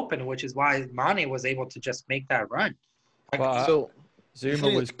wide open, which is why Mane was able to just make that run. But Zuma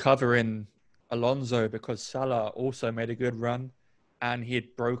was covering Alonso because Salah also made a good run, and he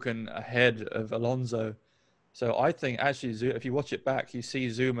had broken ahead of Alonso. So I think actually, if you watch it back, you see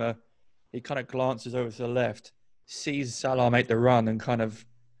Zuma, he kind of glances over to the left, sees Salah make the run, and kind of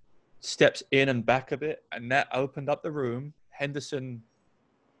steps in and back a bit, and that opened up the room. Henderson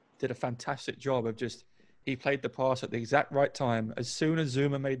did a fantastic job of he played the pass at the exact right time. As soon as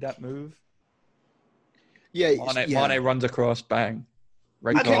Zuma made that move, Mane runs across, bang.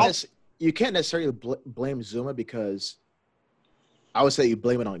 You can't necessarily blame Zuma because I would say you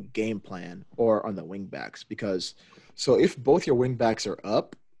blame it on game plan or on the wing backs because if both your wing backs are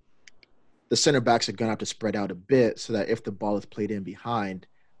up, the center backs are going to have to spread out a bit so that if the ball is played in behind,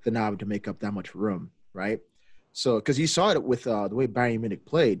 they're not able to make up that much room, right? So because you saw it with the way Bayern Munich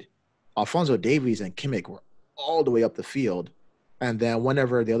played, Alphonso Davies and Kimmich were all the way up the field. And then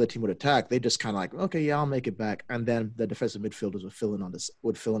whenever the other team would attack, they just kind of like, okay, yeah, I'll make it back. And then the defensive midfielders would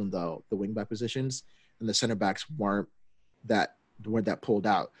fill in the wing back positions, and the center backs weren't that pulled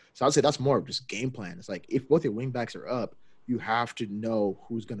out. So I'd say that's more of just game plan. It's like if both your wing backs are up, you have to know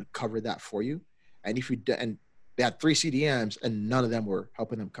who's going to cover that for you. And and they had 3 CDMs, and none of them were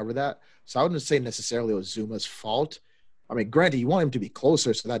helping them cover that. So I wouldn't say necessarily it was Zuma's fault. I mean, granted, you want him to be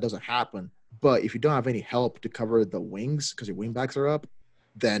closer so that doesn't happen. But if you don't have any help to cover the wings because your wing backs are up,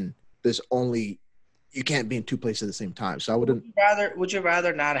 then you can't be in 2 places at the same time. So I wouldn't. Would you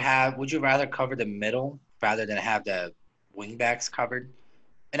rather cover the middle rather than have the wing backs covered?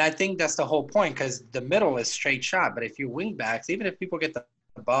 And I think that's the whole point because the middle is straight shot. But if your wing backs, even if people get the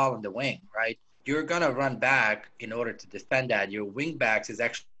ball in the wing, right, you're going to run back in order to defend that. Your wing backs is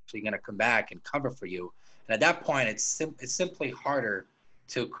actually going to come back and cover for you. And at that point, it's simply harder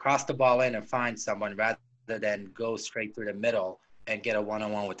to cross the ball in and find someone rather than go straight through the middle and get a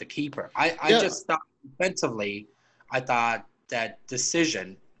one-on-one with the keeper. I just thought defensively, I thought that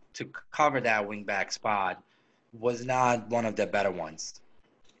decision to cover that wing-back spot was not one of the better ones.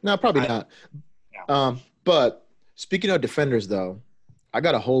 No, probably not. Yeah. But speaking of defenders, though, I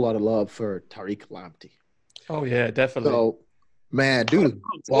got a whole lot of love for Tariq Lamptey. Oh, yeah, definitely. So, man, dude is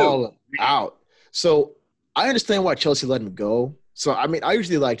balling out. So I understand why Chelsea let him go. So, I mean, I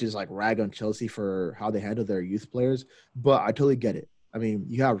usually like to just rag on Chelsea for how they handle their youth players, but I totally get it. I mean,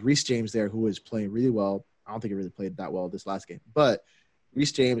 you have Reece James there who is playing really well. I don't think he really played that well this last game, but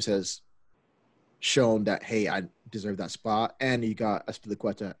Reece James has shown that, hey, I deserve that spot. And you got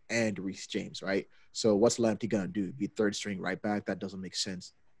Azpilicueta and Reece James, right? So what's Lamptey going to do? Be third string right back? That doesn't make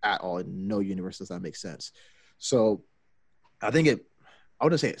sense at all. In no universe does that make sense. So I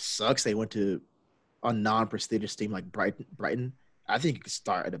wouldn't say it sucks they went to a non-prestigious team like Brighton. I think he could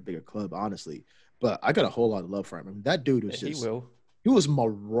start at a bigger club, honestly. But I got a whole lot of love for him. I mean, that dude was he was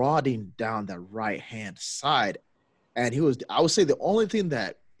marauding down that right-hand side. And I would say the only thing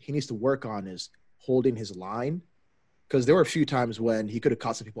that he needs to work on is holding his line. because there were a few times when he could have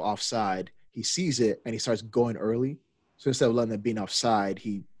caught some people offside. He sees it and he starts going early. So instead of letting them being offside,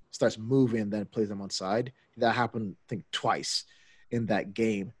 he starts moving and then plays them onside. That happened, I think, twice in that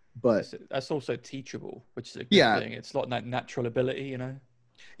game. But that's also teachable, which is a good Yeah. thing. It's not that natural ability, you know.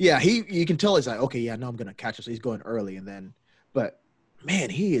 yeah, you can tell he's like, okay, yeah, no, I'm gonna catch him. So he's going early, and then, but man,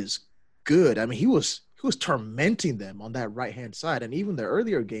 he is good. I mean, he was tormenting them on that right hand side, and even the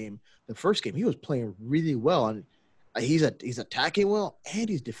earlier game, the first game, he was playing really well, and he's attacking well and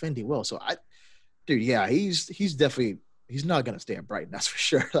he's defending well. So he's definitely he's not gonna stay at Brighton, that's for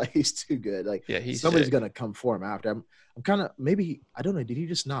sure. Like he's too good. Like Yeah, he's somebody's sick. gonna come for him after. I'm kind of maybe I don't know. Did he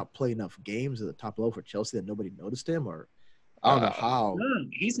just not play enough games at the top level for Chelsea that nobody noticed him, or I don't know how.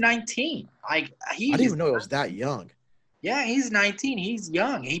 He's 19. Like I didn't even know he was that young. Yeah, he's 19. He's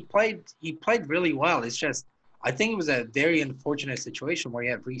young. He played really well. It's just I think it was a very unfortunate situation where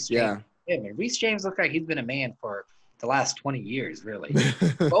you have Reece James. Yeah. I mean, Reece James looked like he's been a man for the last 20 years, really.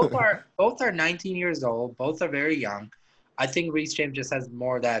 both are 19 years old. Both are very young. I think Reece James just has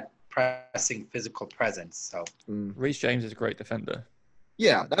more of that pressing physical presence. So Reece James is a great defender.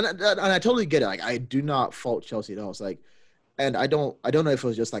 Yeah, and I totally get it. Like I do not fault Chelsea at all. It's like, and I don't know if it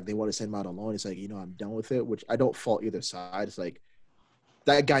was just like they want to send him out on loan. It's like, I'm done with it, which I don't fault either side. It's like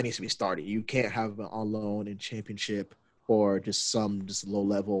that guy needs to be started. You can't have him on loan in Championship or just low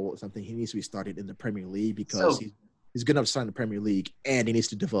level or something. He needs to be started in the Premier League because he's good enough to sign the Premier League, and he needs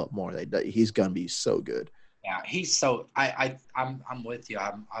to develop more. He's gonna be so good. Yeah, he's so I'm with you.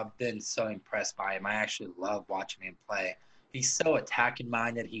 I've been so impressed by him. I actually love watching him play. He's so attacking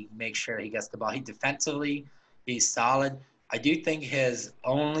minded. He makes sure he gets the ball. Defensively, he's solid. I do think his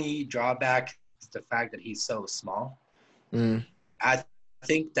only drawback is the fact that he's so small. I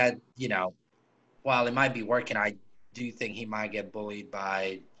think that, while it might be working, I do think he might get bullied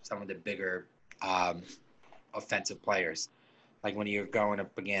by some of the bigger offensive players. Like when you're going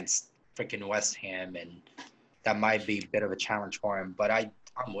up against freaking West Ham, and that might be a bit of a challenge for him. But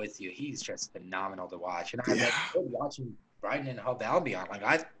I'm with you. He's just phenomenal to watch. And I like watching Brighton and Hove Albion.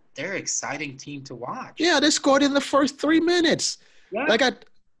 They're an exciting team to watch. Yeah, they scored in the first 3 minutes. Yeah. Like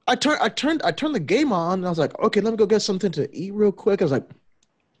I turned the game on and I was like, okay, let me go get something to eat real quick. I was like,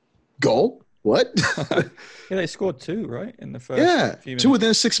 goal? What? Yeah, they scored 2, right? In the first few minutes. 2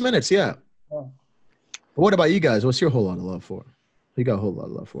 within 6 minutes, yeah. What about you guys? What's your whole lot of love for? You got a whole lot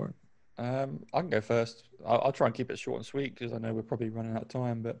of love for it. I can go first. I'll try and keep it short and sweet because I know we're probably running out of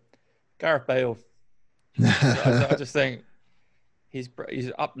time. But Gareth Bale, I just think he's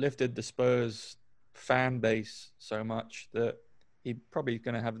uplifted the Spurs fan base so much that he's probably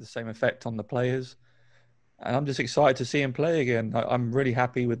going to have the same effect on the players. And I'm just excited to see him play again. I'm really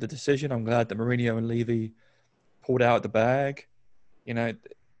happy with the decision. I'm glad that Mourinho and Levy pulled out the bag.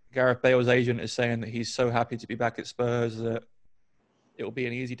 Gareth Bale's agent is saying that he's so happy to be back at Spurs that it will be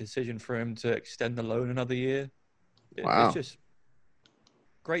an easy decision for him to extend the loan another year. Wow. It's just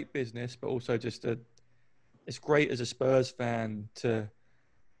great business, but also it's great as a Spurs fan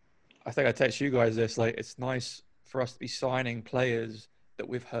I think I text you guys this, like, it's nice for us to be signing players that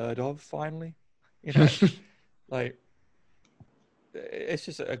we've heard of finally. Like, it's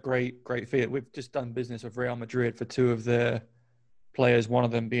just a great fit. We've just done business with Real Madrid for 2 of their players, one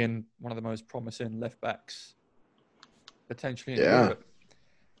of them being one of the most promising left backs potentially in Europe.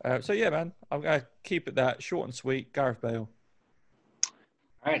 So yeah, man, I'm gonna keep it that short and sweet. Gareth Bale.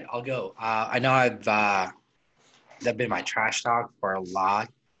 All right, I'll go. I know that's been my trash talk for a lot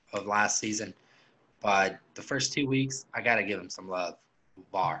of last season, but the first 2 weeks, I gotta give him some love.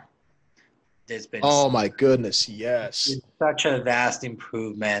 VAR. There's been my goodness, yes. such a vast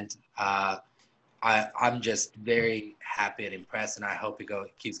improvement. I'm just very happy and impressed, and I hope it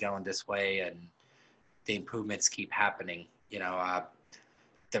keeps going this way, and the improvements keep happening.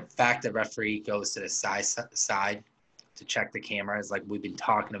 The fact that referee goes to the side to check the cameras, like we've been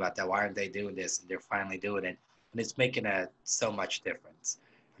talking about that. Why aren't they doing this? And they're finally doing it, and it's making so much difference.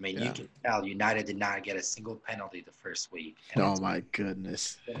 I mean, you can tell United did not get a single penalty the first week. Oh my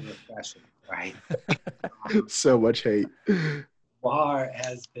goodness! Been refreshing, right? So much hate. VAR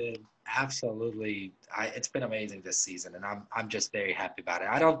has been absolutely. It's been amazing this season, and I'm just very happy about it.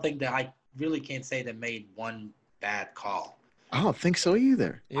 I don't think that I really can't say they made one bad call. I don't think so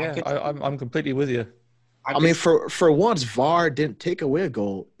either. Yeah, I'm completely with you. I mean, for once, VAR didn't take away a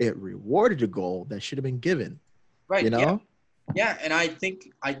goal; it rewarded a goal that should have been given. Right. Yeah, and I think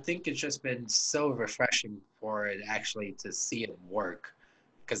it's just been so refreshing for it actually to see it work.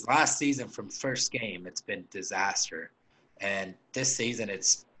 Because last season, from first game, it's been disaster, and this season,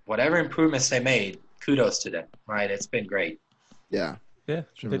 it's whatever improvements they made. Kudos to them. Right, it's been great. Yeah. Yeah,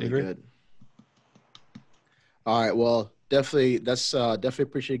 It's been really good. All right. Well, definitely. That's definitely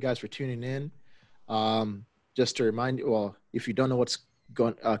appreciate you guys for tuning in. Just to remind you, well, if you don't know what's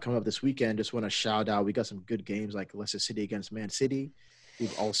going coming up this weekend, just want to shout out. We got some good games like Leicester City against Man City.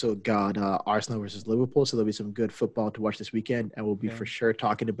 We've also got Arsenal versus Liverpool, so there'll be some good football to watch this weekend, and we'll be for sure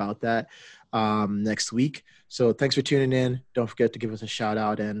talking about that next week. So thanks for tuning in. Don't forget to give us a shout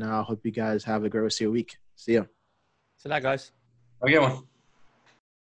out, and I hope you guys have a great rest of your week. See ya. So that, guys. Have a good one.